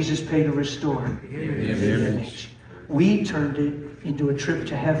 What did Jesus pay to restore? The image. We turned it into a trip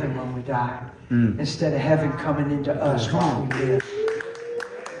to heaven when we died. Instead of heaven coming into us while we live.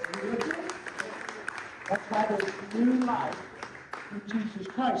 That's why there's new life in Jesus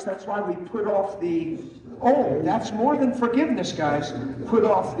Christ. That's why we put off the old. That's more than forgiveness, guys. Put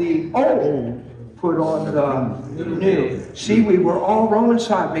off the old. Put on the new. See, we were all, Romans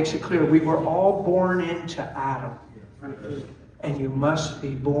 5 makes it clear, we were all born into Adam. And you must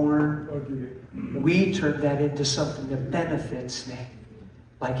be born. We turned that into something that benefits me.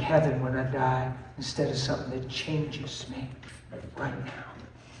 Like heaven when I die, instead of something that changes me right now.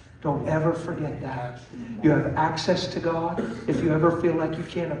 Don't ever forget that. You have access to God. If you ever feel like you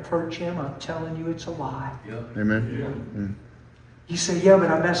can't approach Him, I'm telling you it's a lie. Amen. You say, yeah, but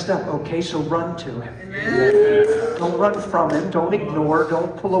I messed up. Okay, so run to Him. Amen. Don't run from Him. Don't ignore.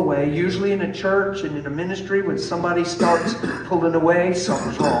 Don't pull away. Usually in a church and in a ministry, when somebody starts pulling away,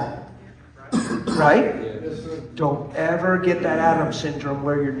 something's wrong. Right? Don't ever get that Adam syndrome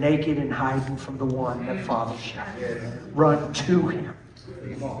where you're naked and hiding from the one that fathers you. Run to Him.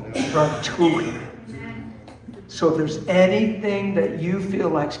 Run to Him. So if there's anything that you feel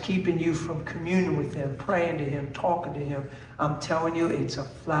like's keeping you from communing with Him, praying to Him, talking to Him, I'm telling you, it's a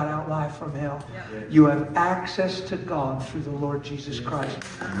flat-out lie from hell. You have access to God through the Lord Jesus Christ.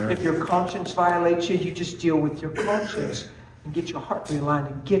 If your conscience violates you, you just deal with your conscience and get your heart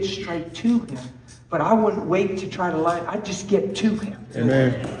realigned and get straight to Him. But I wouldn't wait to try to lie. I'd just get to Him.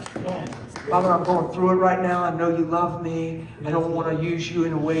 Amen. Father, I'm going through it right now. I know you love me. I don't want to use you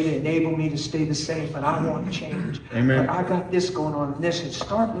in a way to enable me to stay the same, but I want change. Amen. But I got this going on and this. And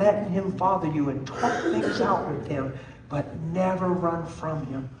start letting Him father you and talk things out with Him, but never run from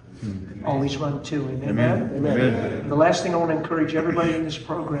Him. Always run to Him. Amen? Amen. The last thing I want to encourage everybody in this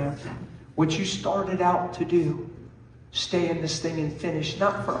program, what you started out to do, stay in this thing and finish,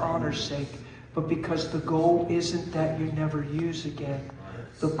 not for honor's sake, but because the goal isn't that you never use again.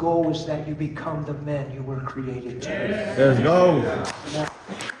 The goal is that you become the men you were created to. Let's go.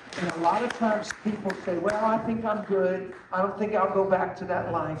 And a lot of times people say, well, I think I'm good. I don't think I'll go back to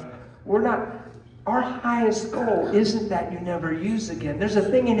that life. We're not. Our highest goal isn't that you never use again. There's a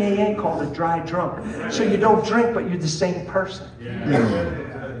thing in AA called a dry drunk. So you don't drink, but you're the same person.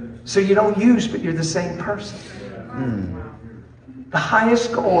 So you don't use, but you're the same person. The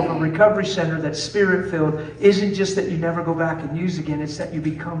highest goal of a recovery center that's spirit-filled isn't just that you never go back and use again. It's that you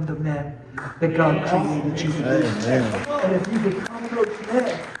become the men that God created you to be. And if you become those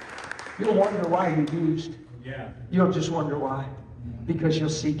men, you'll wonder why you used. You'll just wonder why. Because you'll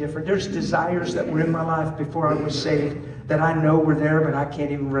see different. There's desires that were in my life before I was saved that I know were there, but I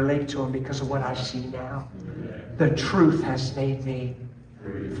can't even relate to them because of what I see now. The truth has made me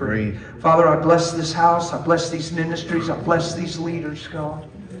free. Father, I bless this house. I bless these ministries. I bless these leaders, God.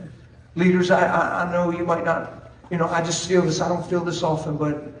 Leaders, I know you might not, I just feel this. I don't feel this often,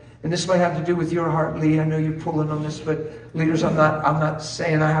 and this might have to do with your heart, Lee. I know you're pulling on this, but leaders, I'm not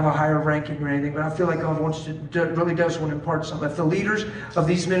saying I have a higher ranking or anything, but I feel like God really does want to impart something. If the leaders of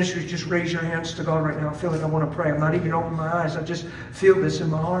these ministries just raise your hands to God right now, I feel like I want to pray. I'm not even opening my eyes. I just feel this in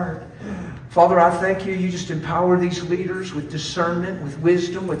my heart. Father, I thank you. You just empower these leaders with discernment, with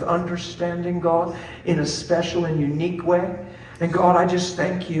wisdom, with understanding, God, in a special and unique way. And God, I just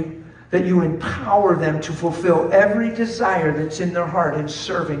thank you that you empower them to fulfill every desire that's in their heart in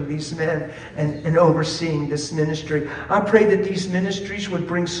serving these men and overseeing this ministry. I pray that these ministries would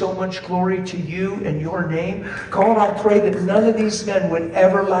bring so much glory to you and your name. God, I pray that none of these men would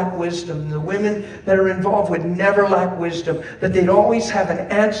ever lack wisdom. The women that are involved would never lack wisdom. That they'd always have an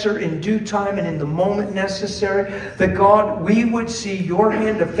answer in due time and in the moment necessary. That God, we would see your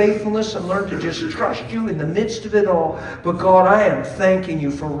hand of faithfulness and learn to just trust you in the midst of it all. But God, I am thanking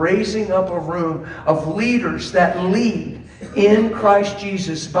you for raising up a room of leaders that lead in Christ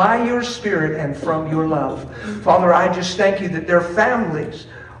Jesus by your Spirit and from your love. Father, I just thank you that their families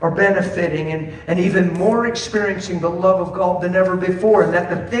are benefiting and even more experiencing the love of God than ever before, and that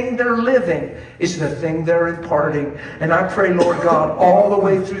the thing they're living is the thing they're imparting. And I pray, Lord God, all the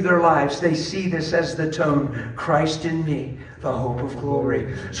way through their lives, they see this as the tone, Christ in me, the hope of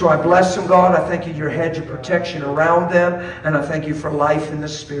glory. So I bless them, God. I thank you for your hedge of protection around them, and I thank you for life in the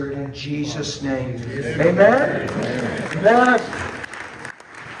Spirit in Jesus' name. Amen. Amen.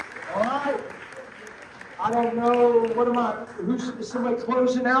 All right. I don't know, is somebody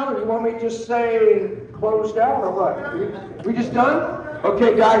closing out, or you want me to just say closed out, or what? We just done?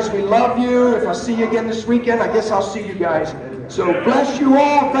 Okay, guys, we love you. If I see you again this weekend, I guess I'll see you guys. So bless you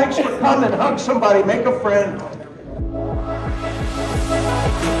all. Thanks for coming. Hug somebody. Make a friend.